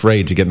would be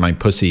afraid to get my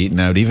pussy eaten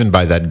out, even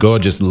by that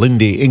gorgeous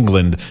Lindy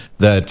England,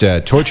 that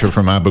torturer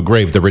from Abu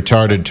Ghraib, the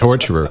retarded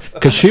torturer,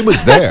 because she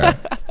was there.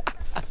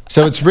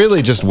 So it's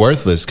really just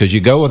worthless because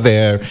you go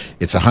there,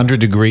 it's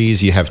 100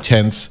 degrees, you have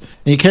tents,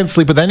 and you can't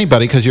sleep with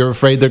anybody because you're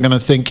afraid they're going to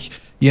think,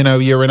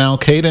 you're an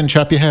Al-Qaeda and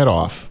chop your head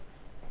off.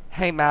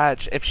 Hey,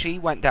 Madge, if she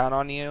went down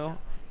on you,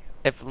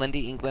 if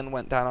Lindy England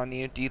went down on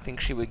you, do you think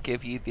she would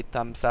give you the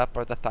thumbs up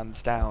or the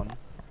thumbs down?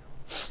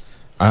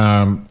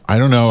 I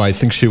don't know. I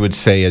think she would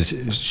say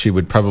she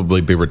would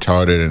probably be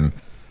retarded and,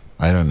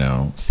 I don't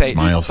know, Say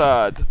smile.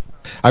 thud.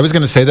 I was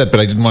going to say that, but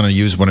I didn't want to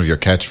use one of your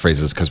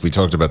catchphrases because we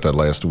talked about that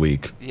last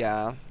week.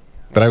 Yeah.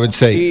 But I would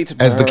say, Eat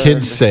as the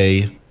kids bird.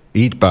 say,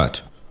 eat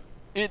butt.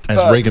 Eat As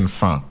bud. Reagan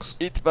Fox.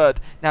 Eat bud.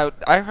 Now,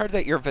 I heard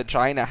that your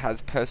vagina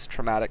has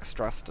post-traumatic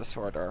stress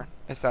disorder.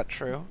 Is that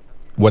true?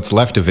 What's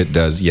left of it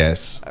does,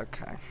 yes.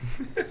 Okay.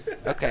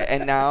 Okay,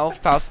 and now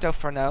Fausto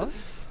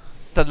Furnos,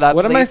 the lovely...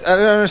 What am I don't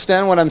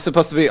understand what I'm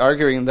supposed to be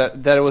arguing.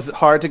 That it was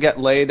hard to get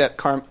laid at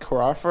Camp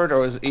Crawford, or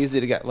it was easy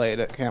to get laid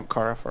at Camp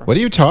Crawford? What are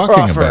you talking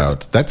Crawford.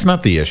 about? That's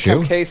not the issue.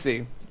 Camp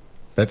Casey.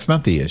 That's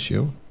not the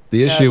issue.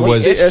 The No, issue the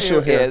was... the issue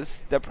issue here?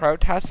 is the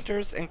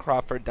protesters in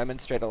Crawford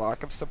demonstrate a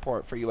lack of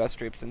support for U.S.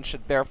 troops and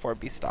should therefore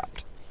be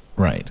stopped.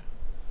 Right.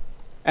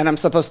 And I'm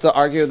supposed to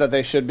argue that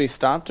they should be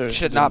stopped, or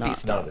Should do not be No,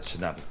 stopped. that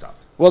should not be stopped.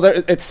 Well,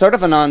 it's sort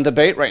of a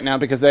non-debate right now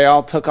because they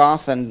all took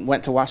off and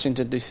went to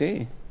Washington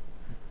D.C.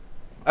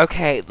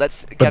 Okay,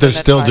 let's get But they're in a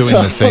still time- doing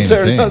the same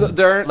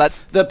thing.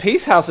 Let's- the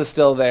Peace House is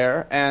still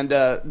there, and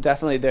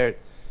definitely there.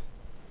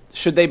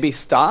 Should they be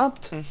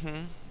stopped?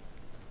 Mhm.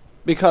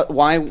 Because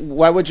why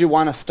would you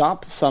want to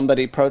stop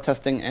somebody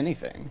protesting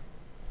anything?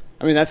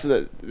 I mean,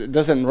 it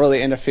doesn't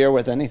really interfere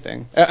with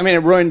anything. I mean, it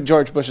ruined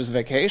George Bush's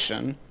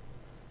vacation.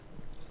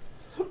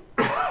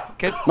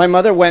 Good. My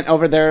mother went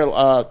over there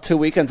 2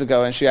 weekends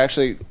ago, and she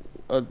actually,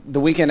 the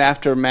weekend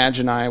after Madge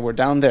and I were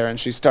down there, and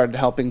she started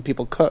helping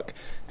people cook.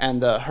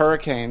 And the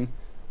hurricane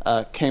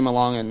came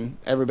along, and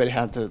everybody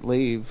had to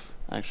leave,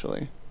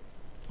 actually,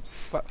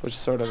 which is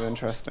sort of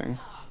interesting.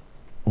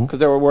 Because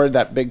they were worried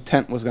that big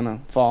tent was going to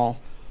fall.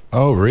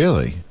 Oh,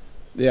 really?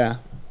 Yeah.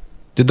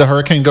 Did the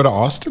hurricane go to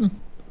Austin?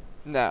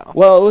 No.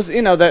 Well, it was,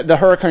 the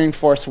hurricane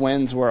force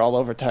winds were all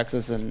over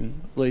Texas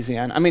and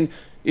Louisiana. I mean,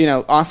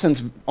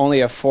 Austin's only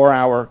a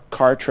 4-hour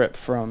car trip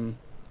from,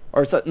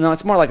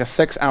 it's more like a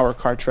 6-hour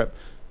car trip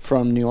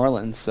from New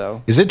Orleans.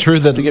 So Is it true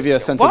that... to give you a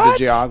sense of the What?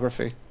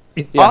 geography,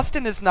 yeah.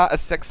 Austin is not a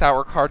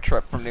 6-hour car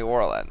trip from New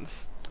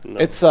Orleans. No.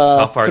 It's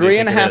How far do you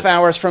think it 3.5 is?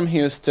 hours from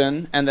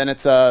Houston, and then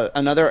it's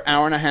another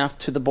hour and a half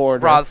to the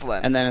border,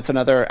 Roslyn. and then it's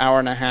another hour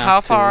and a half. How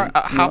to far? New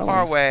How far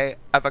Orleans. away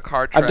of a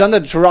car trip? I've done the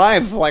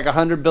drive like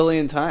 100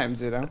 billion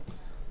times.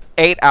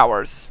 8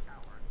 hours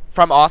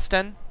from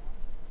Austin.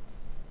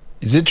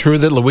 Is it true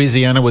that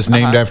Louisiana was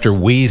named Uh-huh. after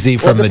Wheezy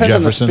Well, from it the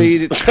depends on Jeffersons?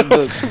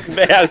 the speed,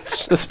 Man,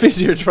 the speed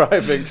you're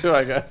driving too,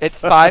 I guess.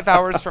 It's 5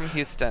 hours from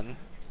Houston.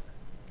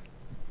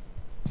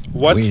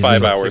 what's Wheezy.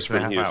 5 About hours 6.5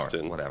 from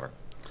Houston? whatever.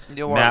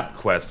 New Orleans.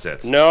 MapQuest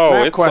it. No,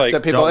 Not it's quest like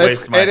it, people. don't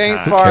waste my It ain't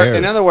time. far. Who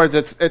In cares? other words,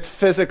 it's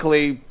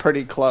physically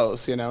pretty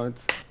close. You know,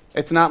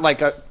 it's not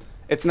like a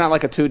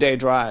 2-day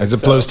drive. As so-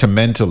 opposed to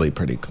mentally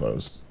pretty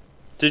close.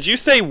 Did you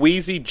say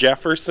Wheezy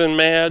Jefferson,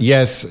 Madge?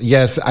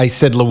 Yes, I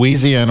said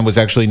Louisiana was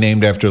actually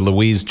named after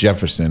Louise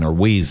Jefferson, or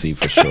Wheezy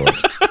for short.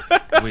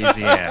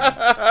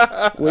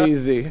 Louisiana.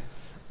 Wheezy.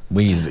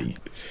 Wheezy.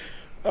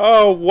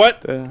 Oh,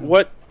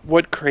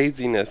 what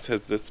craziness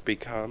has this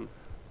become?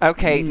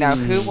 Okay, now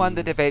who won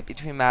the debate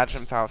between Madge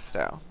and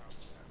Fausto?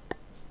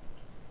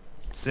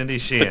 Cindy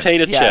Sheehan.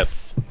 Potato chip.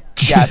 Yes.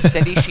 Yes,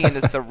 Cindy Sheehan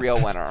is the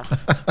real winner.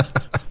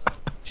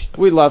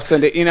 We love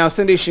Cindy. You know,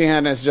 Cindy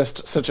Sheehan is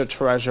just such a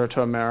treasure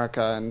to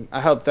America, and I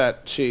hope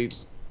that she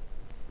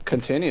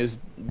continues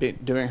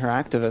doing her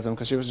activism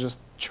because she was just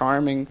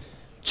charming.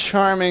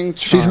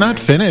 She's not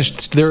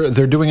finished.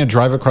 They're doing a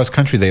drive across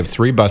country. They have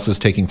 3 buses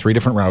taking 3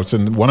 different routes,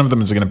 and one of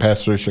them is going to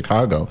pass through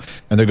Chicago,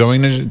 and they're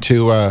going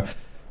to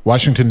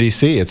Washington,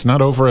 D.C. It's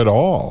not over at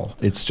all.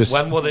 It's just...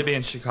 When will they be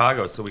in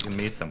Chicago so we can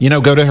meet them? You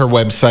know, go to her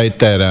website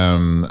that...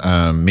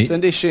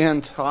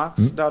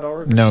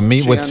 CindySheehanTalks.org? No,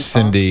 Meet with Sheehan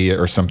Cindy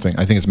or something.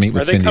 I think it's Are they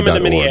meetwithcindy.org. coming to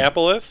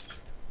Minneapolis?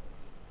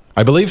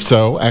 I believe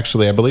so.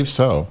 Actually, I believe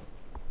so.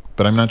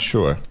 But I'm not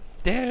sure.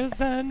 There's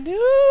a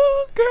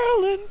new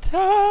girl in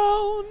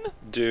town.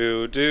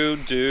 Do.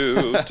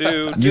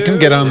 You can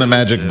get on the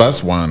magic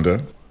bus,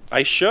 Wanda.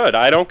 I should.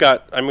 I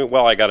got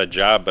a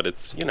job, but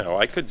it's,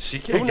 I could. She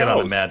who can't get on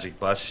the knows? magic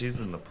bus. She's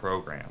in the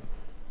program.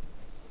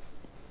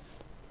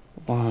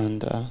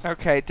 Wanda.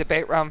 Okay,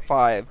 debate round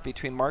 5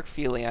 between Mark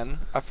Felian,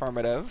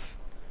 affirmative,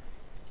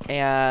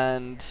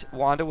 and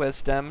Wanda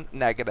Wisdom,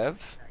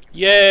 negative.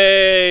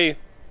 Yay!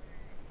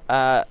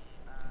 The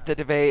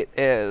debate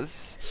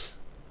is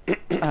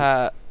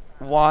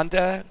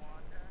Wanda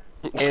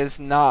is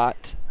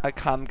not a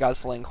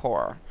cum-guzzling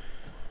whore.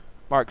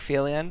 Mark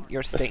Felian,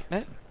 your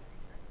statement?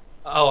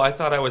 Oh, I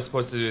thought I was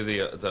supposed to do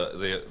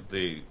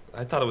the.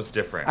 I thought it was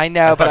different. I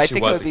know, but thought I she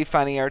think it would wasn't. be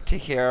funnier to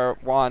hear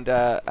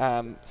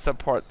Wanda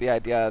support the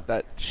idea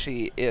that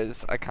she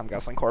is a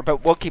cum-guzzling whore.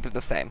 But we'll keep it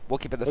the same. We'll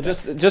keep it the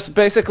same. Just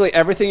basically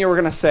everything you were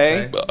gonna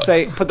say,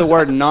 put the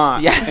word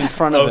 "not" Yeah. in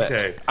front of it.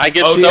 Okay. I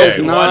get okay. so is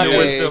not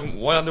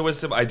Wanda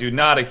Wisdom. I do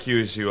not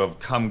accuse you of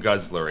cum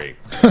guzzlery,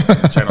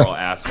 general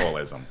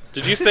assholeism.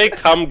 Did you say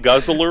cum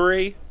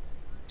guzzlery?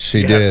 She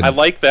Yes. did. I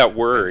like that I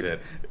word. did.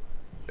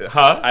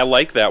 Huh? I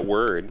like that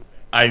word.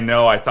 I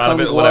know. I thought of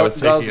it when I was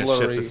taking a shit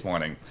Guzzlery. this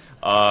morning.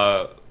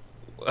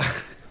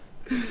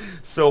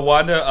 So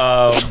Wanda,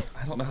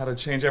 I don't know how to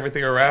change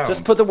everything around.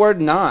 Just put the word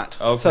 "not."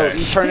 So Okay.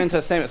 you turn into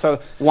a statement. So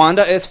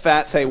Wanda is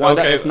fat. Say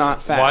Wanda Okay, is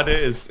not fat. Wanda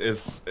is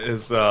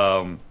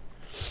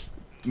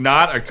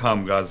not a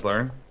cum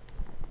guzzler.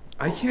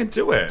 I can't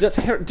do it. Just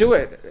do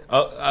it.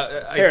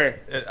 Here.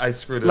 I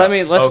screwed it up.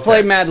 Let's Okay.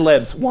 play Mad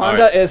Libs.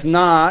 Wanda right. is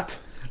not.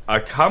 A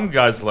cum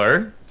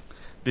guzzler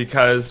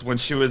because when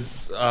she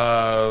was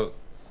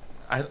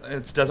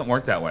it doesn't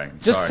work that way.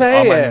 Just Sorry. say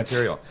All my it.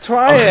 material.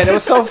 Try it. It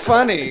was so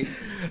funny.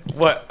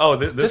 What? Oh,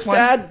 this Just one.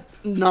 add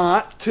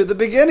 "not" to the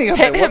beginning of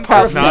Hit it. him, What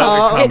part of Fausto. Not a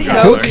 "not"? cum Hit him.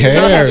 guzzler. Who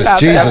cares? Fausto,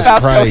 Jesus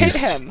Fausto, Christ. hit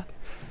him.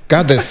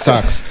 God, this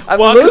sucks. I'm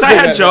Well, because I losing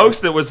had it. jokes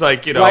that was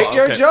like, Write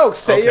your okay, joke.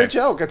 Say your okay.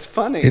 joke. It's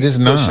funny. It is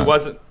So not. she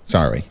wasn't.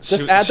 Sorry.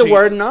 Just add the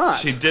word "not."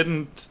 She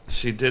didn't.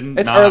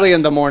 It's not early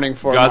in the morning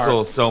for guzzle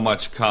Mark. so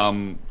much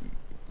cum.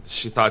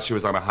 She thought she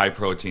was on a high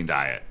protein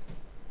diet.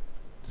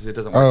 It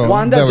doesn't Oh. work.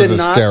 Wanda That was did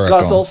not hysterical.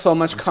 guzzle so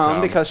much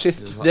cum because she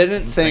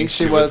didn't think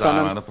she was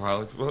on a.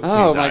 protein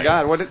Oh my diet.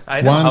 God! What?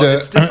 I know, Wanda,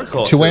 it's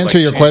difficult to answer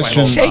your change my whole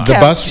question, Shake mind. The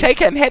him. bus- Shake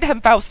him. Hit him,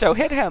 Fausto.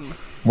 Hit him.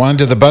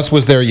 Wanda, the bus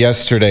was there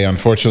yesterday.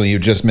 Unfortunately, you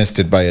just missed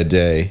it by a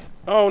day.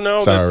 Oh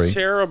no, Sorry. that's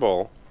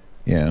terrible.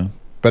 Yeah.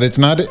 But it's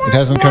not. It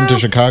hasn't come to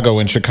Chicago.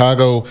 In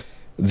Chicago,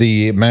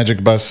 the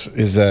magic bus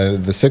is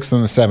the 6th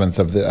and the 7th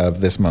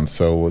of this month,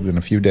 so within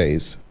a few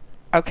days.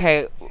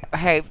 Okay.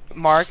 Hey,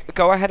 Mark,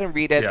 go ahead and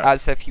read it Yeah.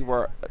 as if you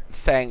were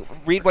saying.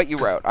 Read what you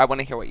wrote. I want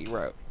to hear what you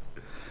wrote.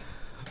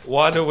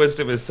 Wanda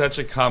Wisdom is such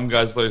a cum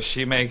guzzler.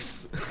 She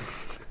makes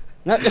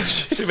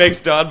She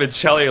Don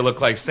Michelli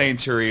look like Saint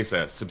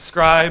Teresa.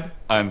 Subscribe,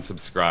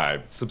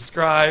 unsubscribe.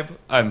 Subscribe,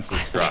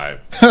 unsubscribe.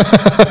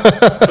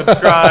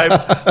 Subscribe,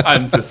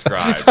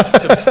 unsubscribe.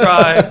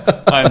 Subscribe,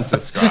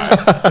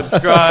 unsubscribe.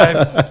 Subscribe,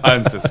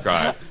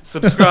 unsubscribe.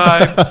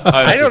 Subscribe, unsubscribe.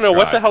 I don't know,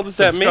 what the hell does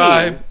that mean?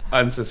 Subscribe,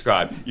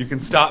 unsubscribe. You can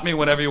stop me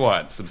whenever you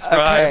want. Subscribe,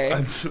 Okay.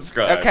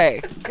 unsubscribe.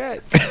 Okay,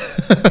 good.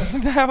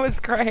 That was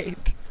great.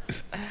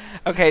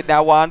 Okay,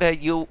 now Wanda,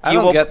 you I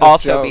don't will get this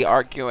also be joke.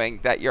 arguing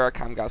that you're a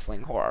cum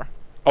guzzling whore.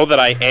 Oh, that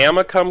I am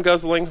a cum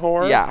guzzling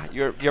whore? Yeah,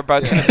 you're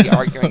both going to be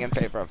arguing in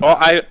favor of Oh,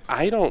 that.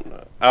 I don't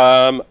know.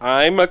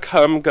 I'm a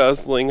cum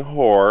guzzling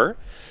whore.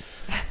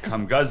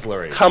 Cum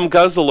guzzlery. Cum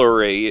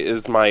guzzlery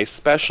is my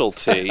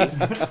specialty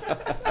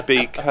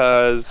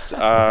because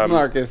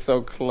Mark is so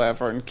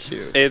clever and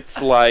cute.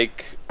 it's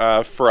like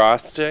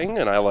frosting,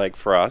 and I like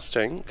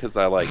frosting because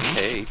I like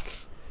cake.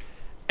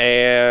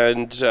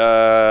 And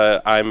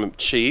I'm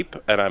cheap,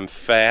 and I'm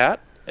fat,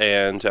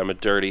 and I'm a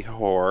dirty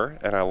whore,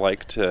 and I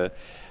like to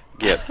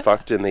get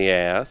fucked in the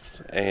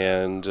ass,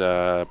 and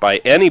by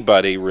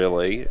anybody,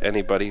 really.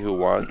 Anybody who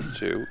wants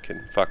to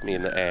can fuck me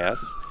in the ass.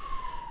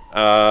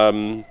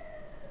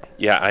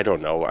 Yeah, I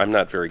don't know. I'm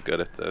not very good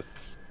at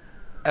this.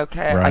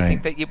 Okay, Right.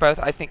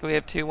 I think we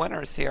have two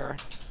winners here.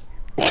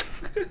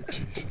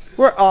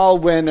 We're all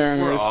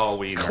winners. We're all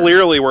wieners.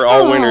 Clearly, we're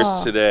all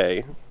winners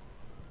today.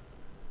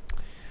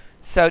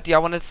 So, do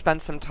y'all want to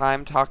spend some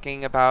time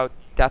talking about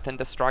death and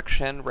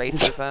destruction,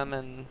 racism,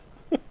 and...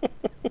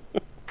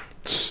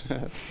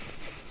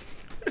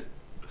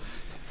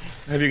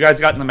 Have you guys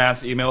gotten the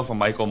mass email from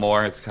Michael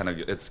Moore? It's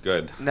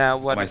good. No,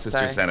 what My did it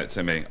sister say? sent it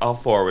to me. I'll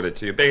forward it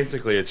to you.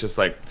 Basically, it's just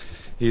like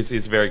he's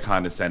very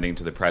condescending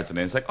to the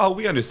president. It's like, oh,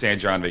 we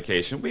understand you're on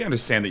vacation. We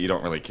understand that you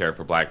don't really care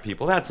for black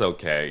people. That's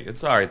okay.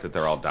 It's all right that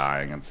they're all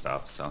dying and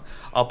stuff. So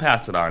I'll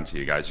pass it on to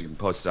you guys. You can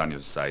post it on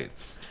your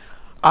sites.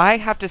 I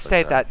have to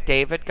say that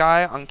David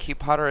guy on Q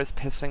Potter is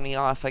pissing me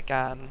off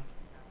again.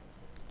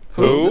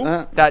 Who?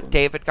 That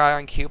David guy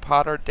on Q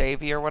Potter,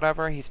 Davey or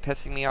whatever, he's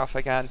pissing me off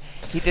again.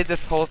 He did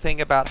this whole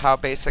thing about how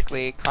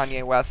basically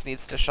Kanye West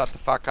needs to shut the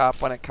fuck up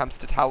when it comes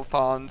to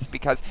telethons,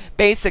 because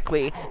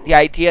basically the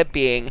idea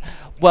being,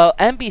 well,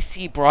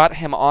 NBC brought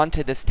him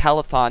onto this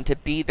telethon to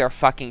be their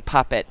fucking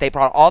puppet. They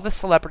brought all the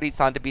celebrities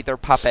on to be their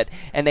puppet,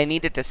 and they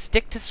needed to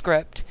stick to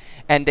script,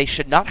 and they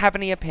should not have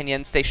any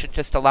opinions. They should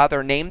just allow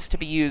their names to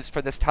be used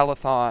for this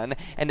telethon,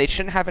 and they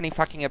shouldn't have any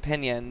fucking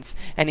opinions.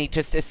 And he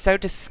just is so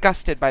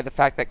disgusted by the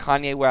fact that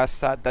Kanye West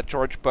said that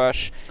George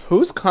Bush...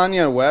 Who's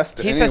Kanye West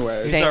He's anyways?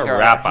 a singer.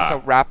 rapper. He's a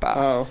rapper.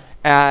 Oh.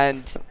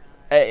 And...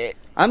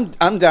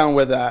 I'm down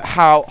with that.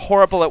 how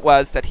horrible it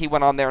was that he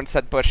went on there and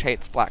said Bush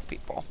hates black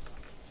people.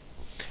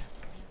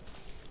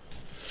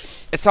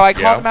 And so I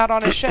called him out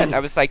on his shit. I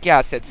was like,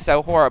 yes, it's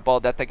so horrible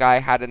that the guy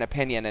had an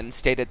opinion and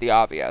stated the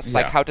obvious.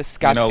 Like, Yeah. how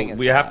disgusting we is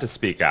that? have to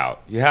speak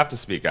out. You have to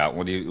speak out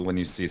when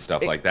you see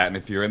stuff like that. And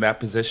if you're in that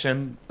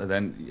position,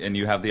 and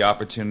you have the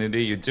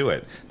opportunity, you do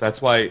it.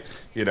 That's why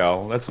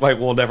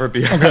we'll never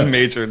be on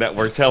major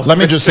network television. Let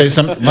me just say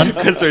something.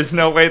 Because there's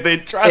no way they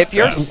trust If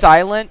you're us.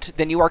 silent,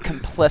 then you are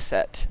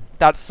complicit.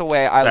 That's the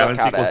way I Silence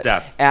look at equals it.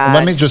 death. And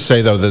Let me just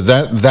say though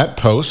that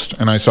post,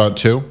 and I saw it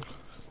too,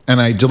 and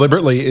I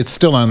deliberately, it's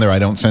still on there. I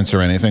don't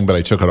censor anything, but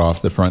I took it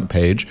off the front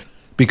page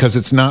because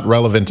it's not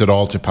relevant at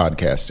all to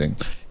podcasting.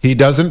 He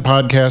doesn't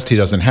podcast. He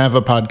doesn't have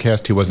a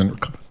podcast. He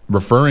wasn't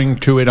referring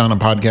to it on a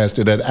podcast.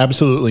 It had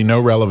absolutely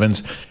no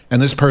relevance.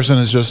 And this person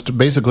is just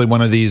basically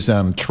one of these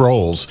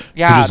trolls who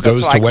yeah, just that's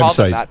goes what to I called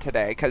him websites. that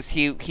today, because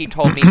he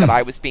told me that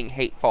I was being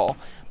hateful.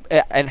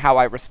 And how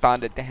I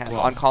responded to him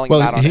on calling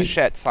him out on his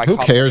shit. So I who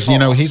called him cares? a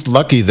troll. He's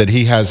lucky that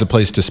he has a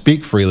place to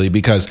speak freely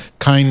because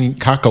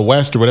Kaka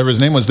West or whatever his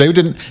name was,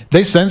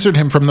 they censored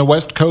him from the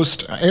West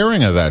Coast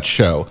airing of that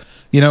show.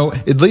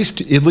 At least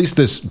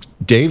this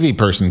Davey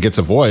person gets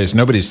a voice.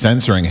 Nobody's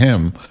censoring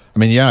him. I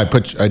mean, yeah,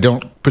 I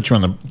don't put you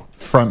on the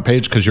front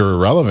page because you're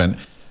irrelevant.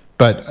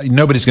 But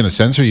nobody's going to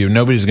censor you.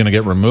 Nobody's going to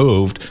get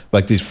removed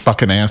like these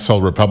fucking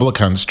asshole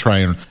Republicans try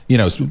and,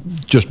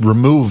 just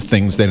remove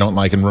things they don't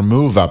like and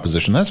remove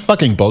opposition. That's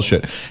fucking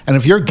bullshit. And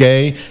if you're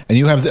gay and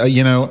you have,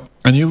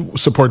 and you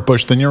support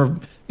Bush, then you're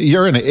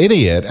an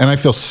idiot. And I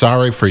feel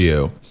sorry for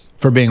you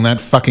for being that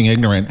fucking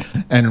ignorant.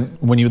 And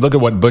when you look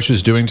at what Bush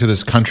is doing to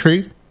this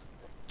country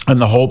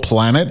and the whole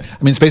planet,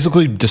 I mean, it's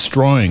basically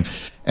destroying.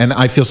 And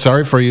I feel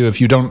sorry for you if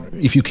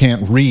you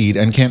can't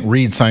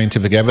read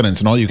scientific evidence,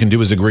 and all you can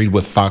do is agree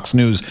with Fox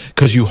News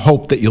because you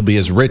hope that you'll be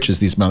as rich as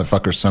these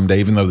motherfuckers someday,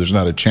 even though there's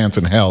not a chance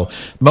in hell.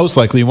 Most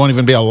likely, you won't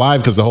even be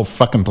alive because the whole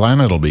fucking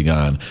planet will be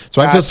gone. So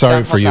I feel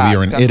sorry for you.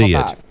 You're an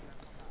idiot.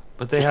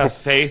 But they have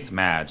faith,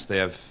 Madge. They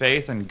have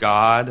faith in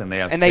God, and they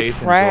have And they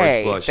faith pray.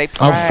 in George Bush. They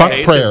pray. Oh, fuck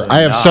Faith prayer. is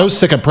I am so enough.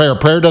 sick of prayer.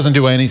 Prayer doesn't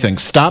do anything.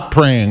 Stop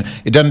praying.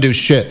 It doesn't do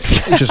shit.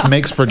 It just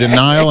makes for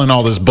denial and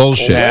all this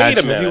bullshit. Madge,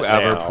 Wait a have you minute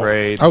ever now.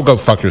 prayed? Oh, go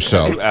fuck Have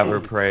yourself. you ever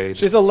prayed?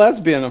 She's a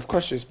lesbian, of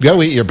course she's.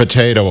 Go eat your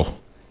potato.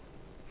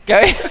 Go.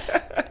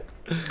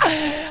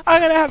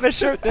 I'm gonna have a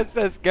shirt that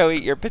says "Go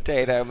eat your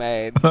potato,"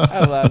 made. I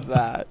love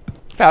that.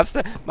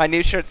 Fausto, my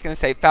new shirt's gonna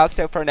say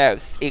 "Fausto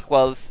Fernos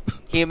equals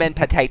human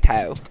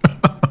potato."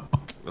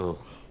 Ugh.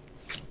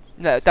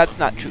 No, that's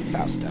not true,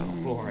 Fausto.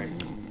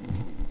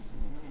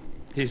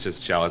 He's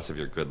just jealous of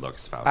your good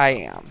looks, Fausto. I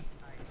am.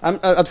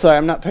 I'm sorry,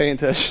 I'm not paying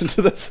attention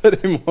to this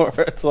anymore.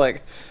 It's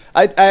like,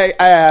 I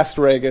asked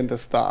Reagan to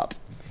stop.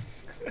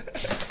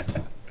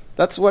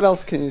 That's what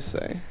else can you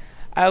say?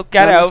 Oh,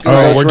 get I'm over just gonna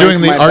it. Oh, we're drink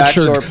doing the my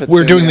backdoor Archer.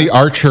 We're doing the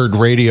petunia. Archered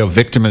radio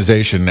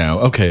victimization now.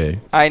 Okay.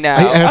 I know.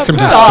 I asked him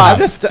to No,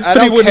 stop. I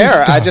But he don't wouldn't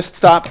care. I stop. just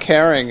stopped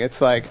caring.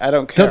 It's like, I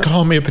don't care. They'll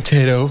call me a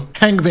potato.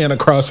 Hang me on a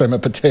cross. I'm a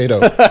potato.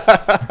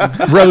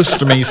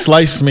 Roast me.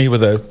 Slice me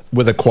with a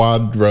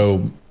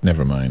quadro.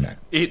 Never mind.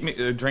 Eat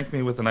me, drink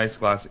me with a nice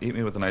glass. Eat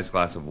me with a nice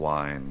glass of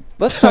wine.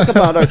 Let's talk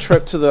about our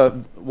trip to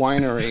the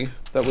winery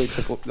that we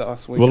took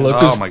last week. Well, look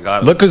Oh who's, my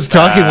God, look it's who's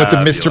talking with the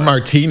fabulous. Mr.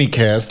 Martini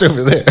cast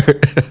over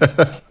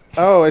there.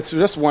 Oh, it's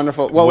just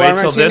wonderful. Well, Wait our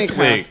till martini this week.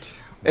 cast,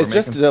 We're it's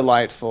just making-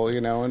 delightful,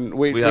 and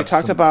we have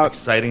talked some about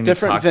exciting new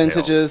different cocktails.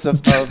 vintages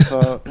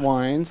of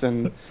wines,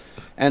 and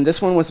And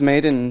this one was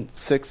made in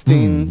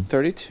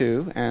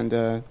 1632, and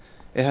it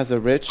has a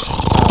rich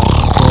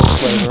gold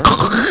flavor.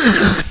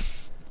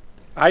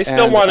 I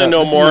still And, want to know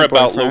this is more my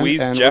about boyfriend,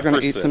 Louise and Jefferson. We're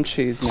gonna eat some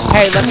cheese now.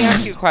 Hey, let me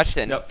ask you a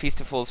question. Yep. Feast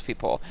of Fools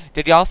people.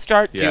 Did y'all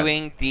start Yes.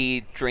 doing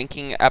the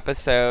drinking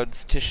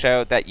episodes to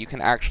show that you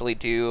can actually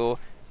do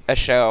a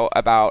show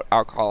about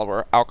alcohol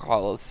where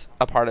alcohol is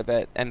a part of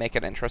it and make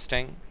it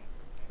interesting?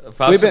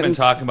 Faust has been- been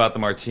talking about the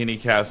Martini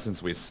Cast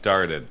since we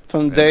started.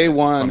 From And- day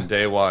one. From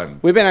day one.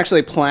 We've been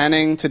actually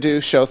planning to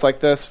do shows like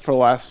this for the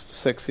last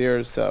 6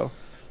 years, so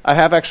I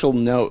have actual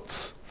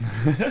notes.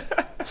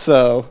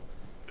 So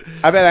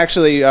I've been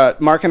actually,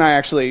 Mark and I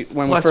actually,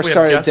 when Plus, we first we have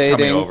started guests coming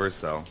dating, over,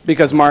 so.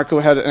 because Mark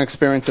had an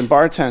experience in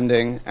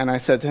bartending, and I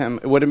said to him,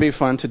 wouldn't it be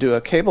fun to do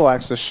a cable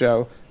access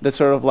show that's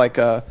sort of like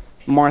a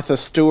Martha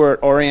Stewart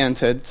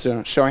oriented,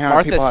 so showing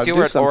how people Martha how to do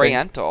Stewart something.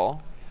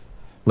 Oriental.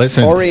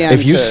 Listen, Oriented.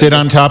 if you sit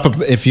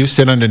if you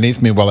sit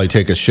underneath me while I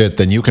take a shit,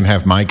 then you can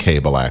have my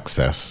cable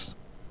access.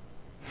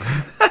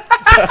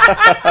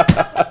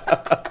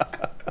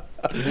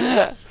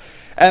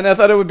 And I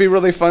thought it would be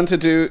really fun to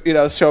do,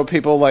 show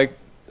people like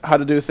how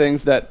to do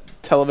things that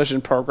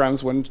television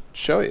programs wouldn't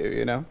show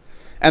you,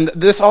 And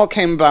this all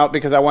came about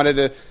because I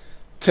wanted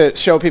to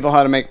show people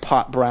how to make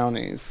pot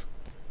brownies.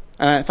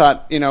 And I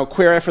thought,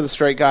 Queer Eye for the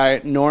Straight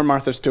Guy, nor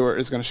Martha Stewart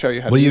is going to show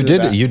you how to Well, do you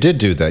that. did. You did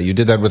do that. You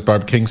did that with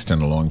Barb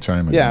Kingston a long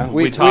time ago. Yeah,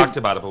 We talked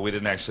about it, but we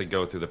didn't actually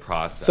go through the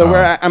process. So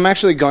I'm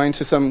actually going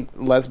to some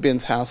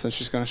lesbian's house, and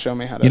she's going to show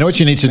me how to. You know what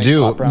you need to make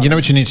do? pot brownies. You know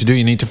what you need to do?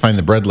 You need to find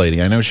the bread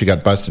lady. I know she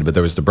got busted, but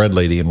there was the bread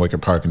lady in Wicker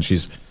Park, and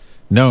she's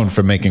known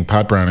for making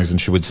pot brownies, and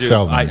she would Dude,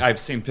 sell them. I've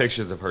seen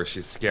pictures of her.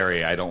 She's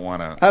scary. I don't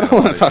want to. I don't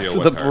want to talk deal to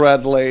with the her.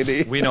 bread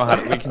lady. We know how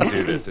to. We can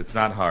do this. It's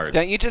not hard.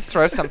 Don't you just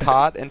throw some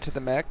pot into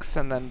the mix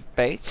and then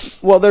bake?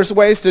 Well, there's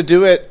ways to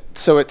do it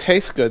so it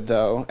tastes good,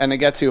 though, and it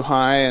gets you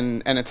high,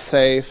 and it's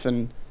safe,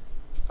 and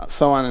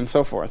so on and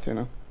so forth,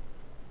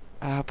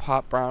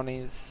 Pot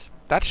brownies.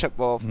 That shit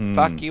will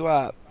fuck you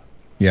up.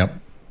 Yep.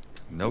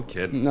 No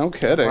kidding. No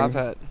kidding. Love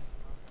it.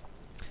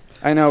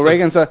 I know, So-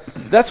 Reagan's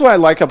that's what I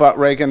like about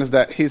Reagan is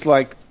that he's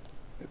like,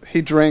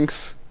 he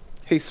drinks,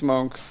 he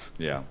smokes,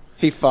 Yeah.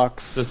 he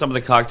fucks. So some of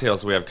the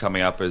cocktails we have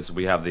coming up is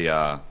we have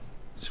the.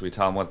 Should we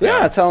tell them what they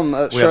Yeah, are? tell him We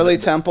have Shirley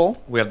the-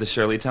 Temple. We have the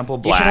Shirley Temple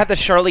You Black. should have the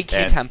Shirley Q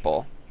and-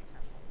 Temple.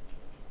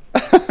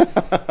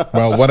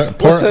 Well,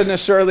 What's in a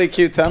Shirley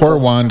Q Temple? poor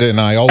Wanda and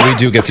I. All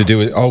we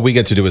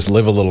get to do is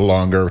live a little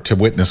longer to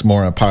witness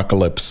more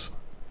apocalypse.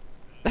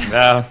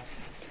 Yeah.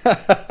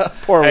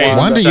 Poor Hey, Wanda.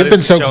 Wanda, that you've is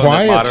been so shown that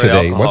quiet moderate today.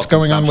 alcohol What's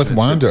going on with consumption is good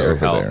Wanda for your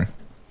over health. there?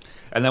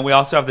 And then we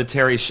also have the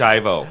Terry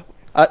Schiavo.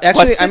 Actually,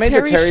 What's I the made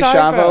the Terry Terry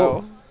Schiavo.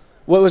 Schiavo?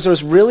 What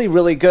was really,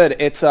 really good.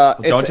 It's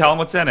Don't tell them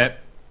what's in it.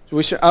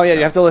 We should. Oh yeah,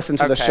 you have to listen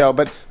to the Okay. show.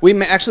 But we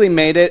actually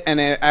made it, and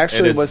it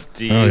actually It is was.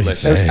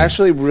 delicious. It was Hey.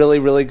 actually really,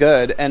 really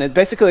good. And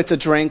it's a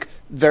drink,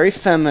 very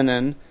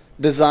feminine,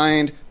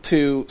 designed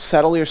to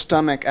settle your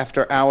stomach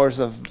after hours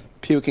of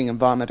puking and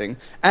vomiting.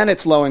 And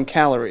it's low in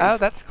calories. Oh,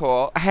 that's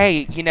cool.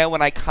 Hey,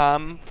 when I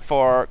come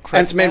for Christmas...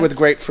 and it's made with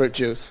grapefruit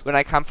juice. When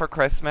I come for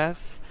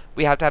Christmas,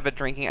 we have to have a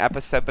drinking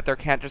episode, but there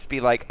can't just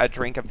be, like, a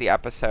drink of the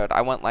episode.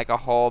 I want, like, a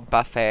whole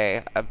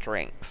buffet of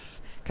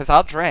drinks. Because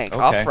I'll drink.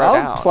 I'll Okay. throw I'll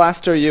down.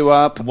 plaster you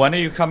up. When are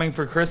you coming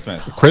for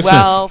Christmas? Christmas.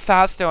 Well,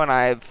 Fausto and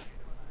I have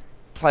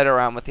played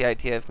around with the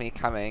idea of me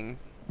coming.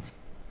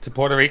 To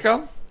Puerto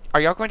Rico?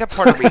 Are y'all going to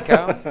Puerto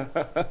Rico?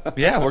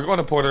 Yeah, we're going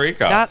to Puerto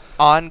Rico. Not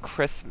on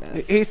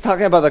Christmas. He's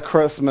talking about the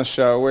Christmas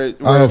show.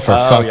 oh, for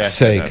fuck's yeah,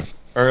 sake! yeah.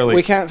 Early.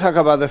 We can't talk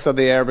about this on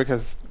the air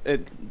because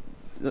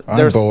I'm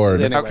there's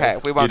bored. anyways. Okay,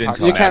 we won't didn't talk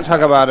tell You about can't it.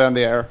 talk about it on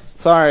the air.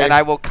 Sorry. And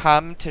I will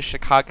come to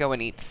Chicago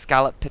and eat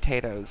scalloped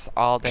potatoes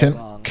all day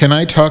long. Can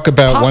I talk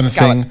about Pop one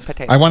scallop thing?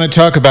 potatoes. I want to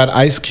talk about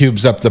ice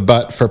cubes up the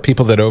butt for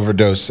people that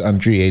overdose on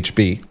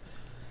GHB.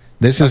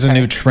 This is a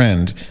new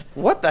trend.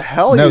 What the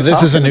hell? No, are you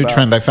this is a talking new about?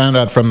 trend. I found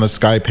out from the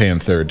Sky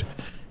Panther,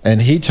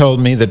 and he told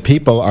me that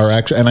people are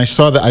actually. And I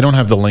saw that. I don't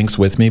have the links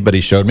with me, but he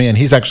showed me, and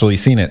he's actually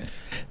seen it.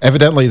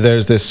 Evidently,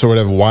 there's this sort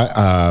of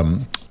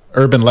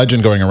urban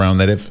legend going around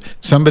that if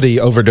somebody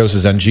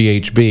overdoses on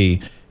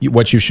GHB,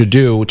 what you should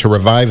do to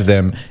revive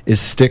them is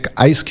stick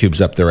ice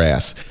cubes up their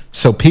ass.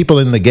 So people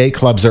in the gay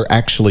clubs are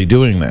actually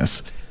doing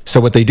this. So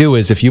what they do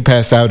is if you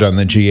pass out on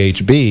the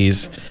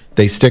GHBs,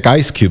 they stick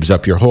ice cubes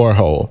up your whore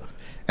hole.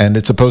 And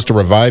it's supposed to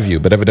revive you,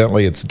 but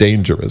evidently it's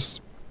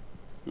dangerous.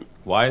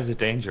 Why is it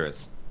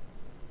dangerous?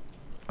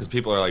 Because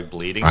people are like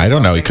bleeding. or I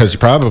don't know, something? because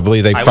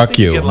probably they I would fuck think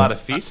you. get a lot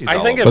of feces. I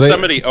all think over if Well, they-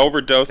 somebody It'd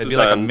overdoses be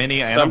like a on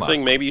mini enema.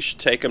 something, maybe you should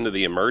take them to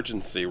the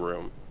emergency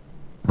room.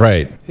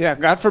 Right. Yeah,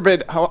 God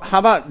forbid. How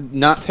about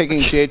not taking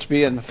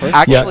GHB in the first?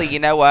 Actually, you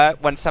know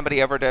what? When somebody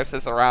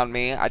overdoses around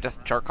me, I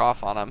just jerk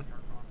off on them.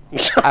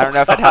 I don't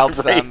know if it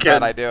helps them, but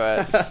Reagan. I do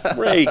it.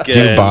 Reagan, Do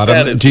you that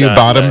bottom? is Do you not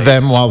bottom nice.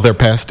 them while they're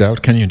passed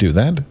out? Can you do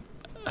that?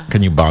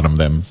 Can you bottom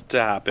them?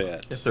 Stop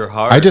it. If they're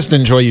hard. I just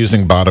enjoy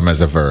using bottom as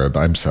a verb.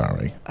 I'm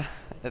sorry.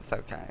 It's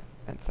okay.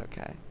 It's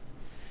okay.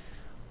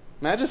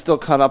 Matt is still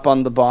caught up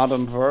on the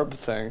bottom verb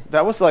thing.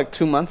 That was like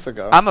 2 months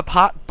ago. I'm a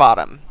pot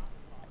bottom.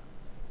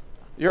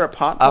 You're a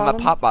pot I'm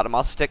bottom? a pot bottom.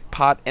 I'll stick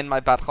pot in my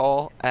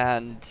butthole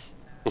and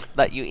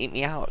let you eat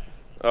me out.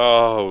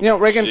 Oh, You know,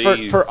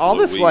 Reagan, for all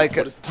this Louise, like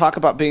what is talk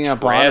about being a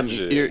bottom,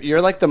 tragedy?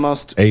 you're like the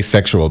most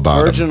Asexual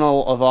bottom.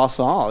 virginal of us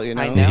all. You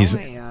know. I know He's-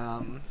 I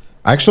am.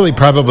 Actually,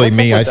 probably What's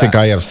me. up I with think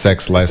that? I have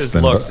sex It's less his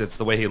than. looks. It's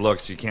the way he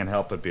looks. You can't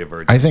help but be a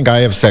virgin. I think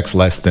I have sex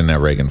less than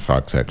Reagan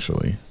Fox.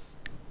 Actually,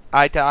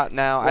 I don't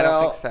know. I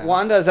don't think so.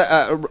 Wanda's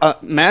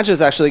Madge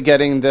is actually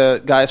getting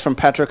the guys from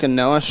Patrick and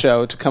Noah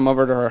show to come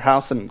over to her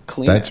house and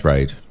clean that's it.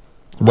 right.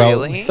 Well,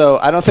 Really? So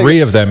I don't think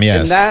Three of them,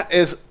 yes. And that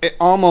is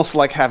almost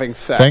like having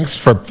sex.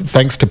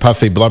 thanks to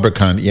Puffy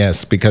Blubbercunt,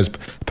 yes, because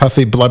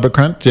Puffy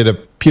Blubbercunt did a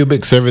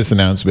pubic service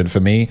announcement for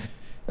me,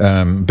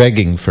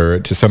 begging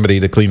to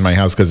somebody to clean my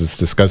house because it's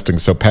disgusting.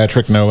 So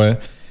Patrick, Noah,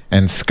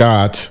 and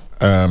Scott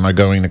are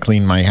going to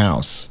clean my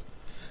house,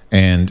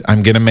 and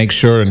I'm going to make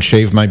sure and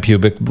shave my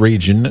pubic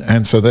region,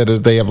 and so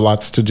that they have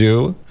lots to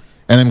do.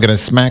 And I'm going to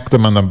smack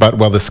them on the butt.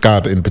 Well, the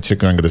Scott in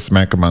particular, I'm going to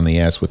smack him on the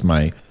ass with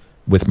my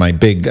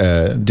big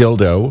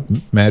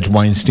dildo, Madge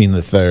Weinstein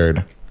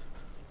III.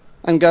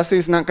 And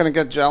Gussie's not going to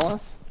get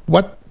jealous?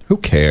 What? Who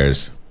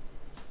cares?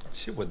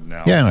 She wouldn't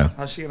know. Yeah.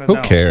 How's she gonna Who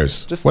know?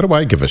 cares? Just- What do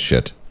I give a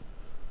shit?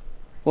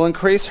 We'll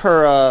increase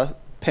her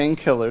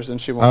painkillers and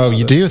she won't Oh,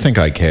 notice. do you think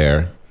I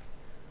care?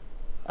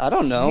 I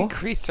don't know.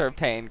 Increase our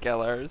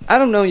painkillers. I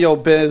don't know your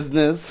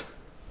business.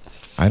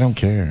 I don't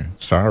care.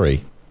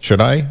 Sorry. Should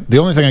I? The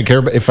only thing I care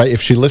about,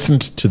 if she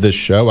listened to this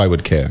show, I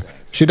would care.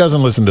 She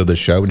doesn't listen to this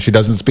show and she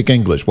doesn't speak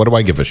English. What do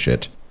I give a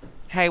shit?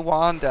 Hey,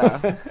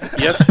 Wanda.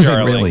 Yes,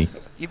 darling. Really?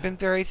 You've been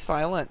very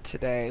silent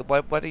today.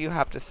 What do you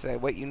have to say?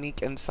 What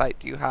unique insight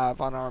do you have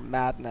on our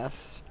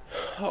madness?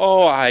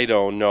 Oh, I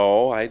don't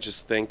know. I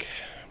just think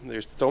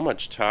there's so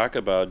much talk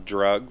about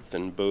drugs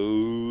and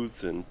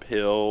booze and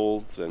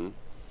pills and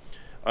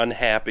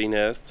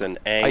unhappiness and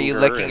anger. Are you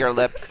licking and- your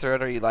lips through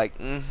it? Or are you like,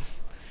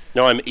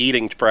 No, I'm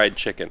eating fried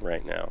chicken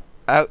right now.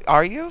 Oh,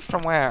 are you?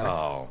 From where?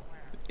 Oh,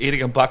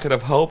 eating a bucket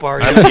of hope, are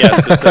you?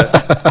 Yes,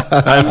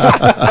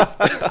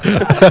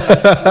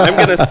 I'm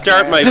going to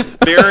start my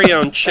very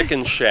own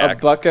chicken A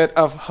shack. bucket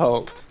of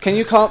hope. Can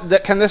you call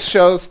that? Can this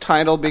show's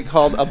title be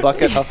called A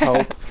Bucket of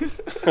Hope?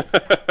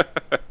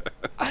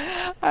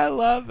 I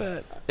love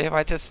it. If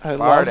I just I farted.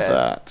 love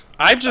that.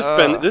 I've just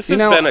been. This You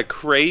has know, been a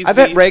crazy. I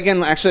bet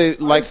Reagan actually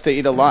likes to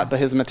eat a lot, but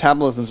his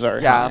metabolism's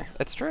very Yeah, high.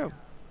 it's true.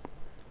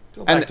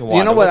 Go back And to you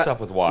Wanda. know what? What's up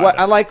with Wanda? What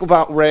I like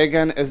about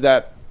Reagan is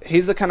that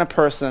he's the kind of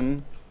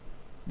person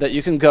that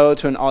you can go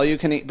to an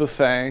all-you-can-eat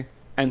buffet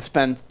and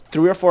spend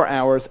 3 or 4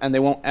 hours, and they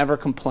won't ever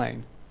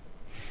complain.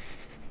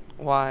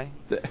 Why?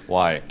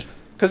 Why?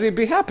 Because he'd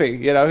be happy,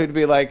 you know. He'd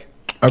be like,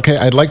 Okay,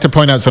 I'd like to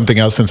point out something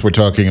else since we're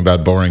talking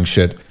about boring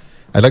shit.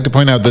 I'd like to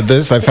point out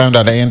that I found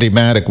out Andy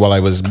Maddock while I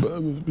was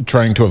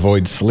trying to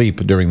avoid sleep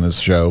during this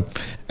show.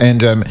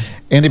 And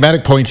Andy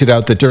Maddock pointed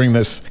out that during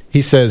this,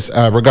 he says,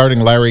 regarding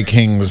Larry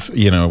King's,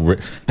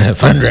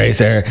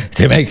 fundraiser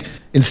to make,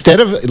 instead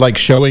of like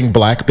showing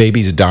black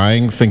babies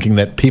dying, thinking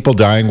that people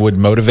dying would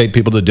motivate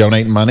people to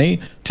donate money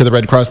to the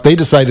Red Cross, they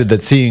decided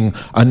that seeing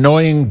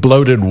annoying,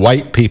 bloated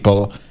white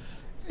people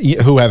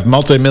who have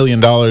multi-million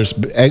dollars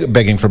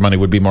begging for money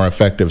would be more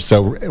effective.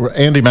 So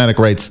Andy Maddock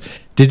writes,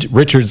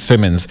 Richard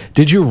Simmons,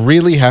 did you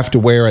really have to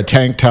wear a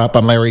tank top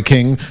on Larry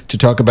King to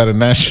talk about a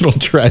national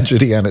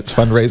tragedy and its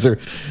fundraiser?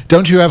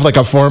 Don't you have like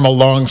a formal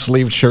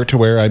long-sleeved shirt to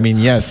wear? I mean,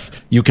 yes,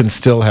 you can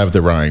still have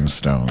the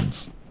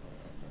rhinestones.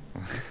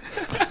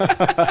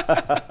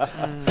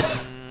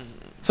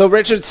 so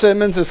Richard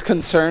Simmons is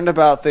concerned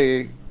about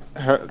the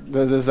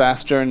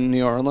disaster in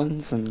New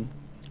Orleans, and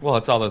Well,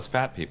 it's all those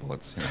fat people.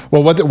 It's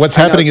Well, what's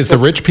I know, happening is the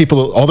because- rich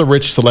people, all the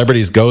rich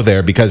celebrities go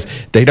there because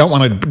they don't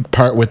want to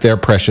part with their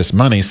precious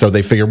money. So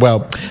they figure,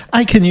 well,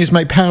 I can use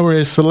my power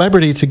as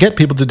celebrity to get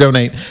people to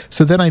donate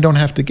so then I don't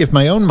have to give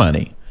my own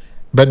money.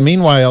 But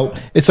meanwhile,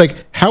 it's like,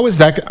 how is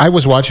that? I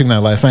was watching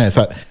that last night. I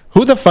thought,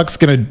 who the fuck's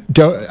going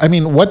to I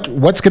mean,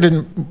 what's going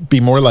to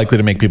be more likely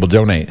to make people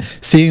donate?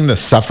 Seeing the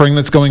suffering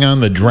that's going on,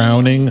 the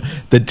drowning,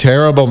 the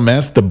terrible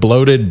mess, the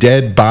bloated,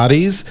 dead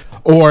bodies,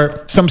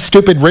 or some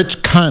stupid rich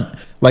cunt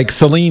like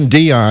Celine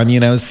Dion,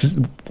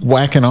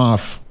 whacking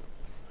off.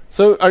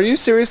 so are you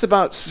serious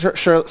about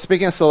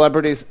speaking of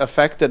celebrities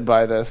affected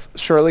by this?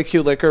 Shirley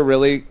Q. Liquor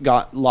really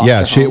got lost.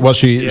 Yeah, at she home.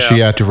 she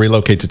Yeah. had to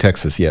relocate to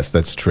Texas. Yes,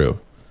 that's true.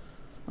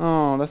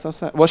 Oh, that's so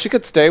sad. Well, she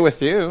could stay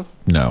with you.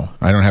 No,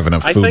 I don't have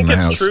enough I food in think the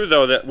it's house. true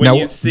though that when Now-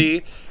 you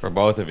see for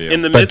both of you.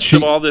 in the But midst she-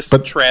 of all this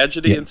but-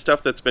 tragedy yeah. and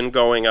stuff that's been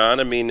going on,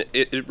 I mean,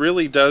 it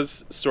really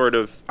does sort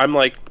of. I'm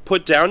like,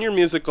 put down your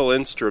musical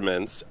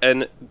instruments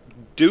and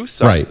do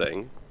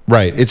something.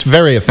 Right. It's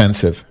very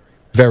offensive.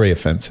 Very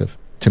offensive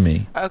to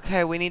me.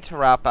 Okay, we need to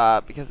wrap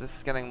up because this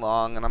is getting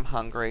long and I'm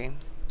hungry.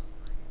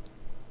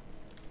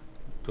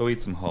 Go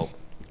eat some hope.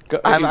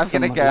 I'm eat gonna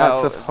some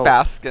lots go of hope.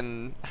 bask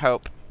in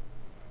hope.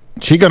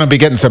 She's gonna be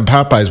getting some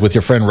Popeyes with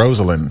your friend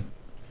Rosalind.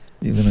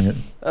 You're gonna get-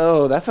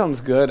 Oh, that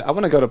sounds good. I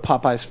want to go to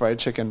Popeye's Fried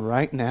Chicken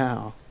right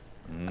now.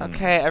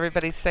 Okay,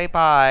 everybody say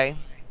bye.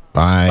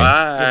 Bye.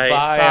 Bye. Bye,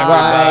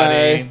 Bye.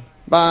 everybody.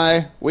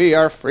 Bye. We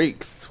are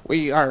freaks.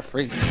 We are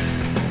freaks.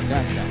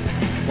 Yeah,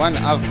 yeah. one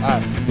of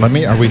us.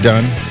 Are we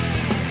done?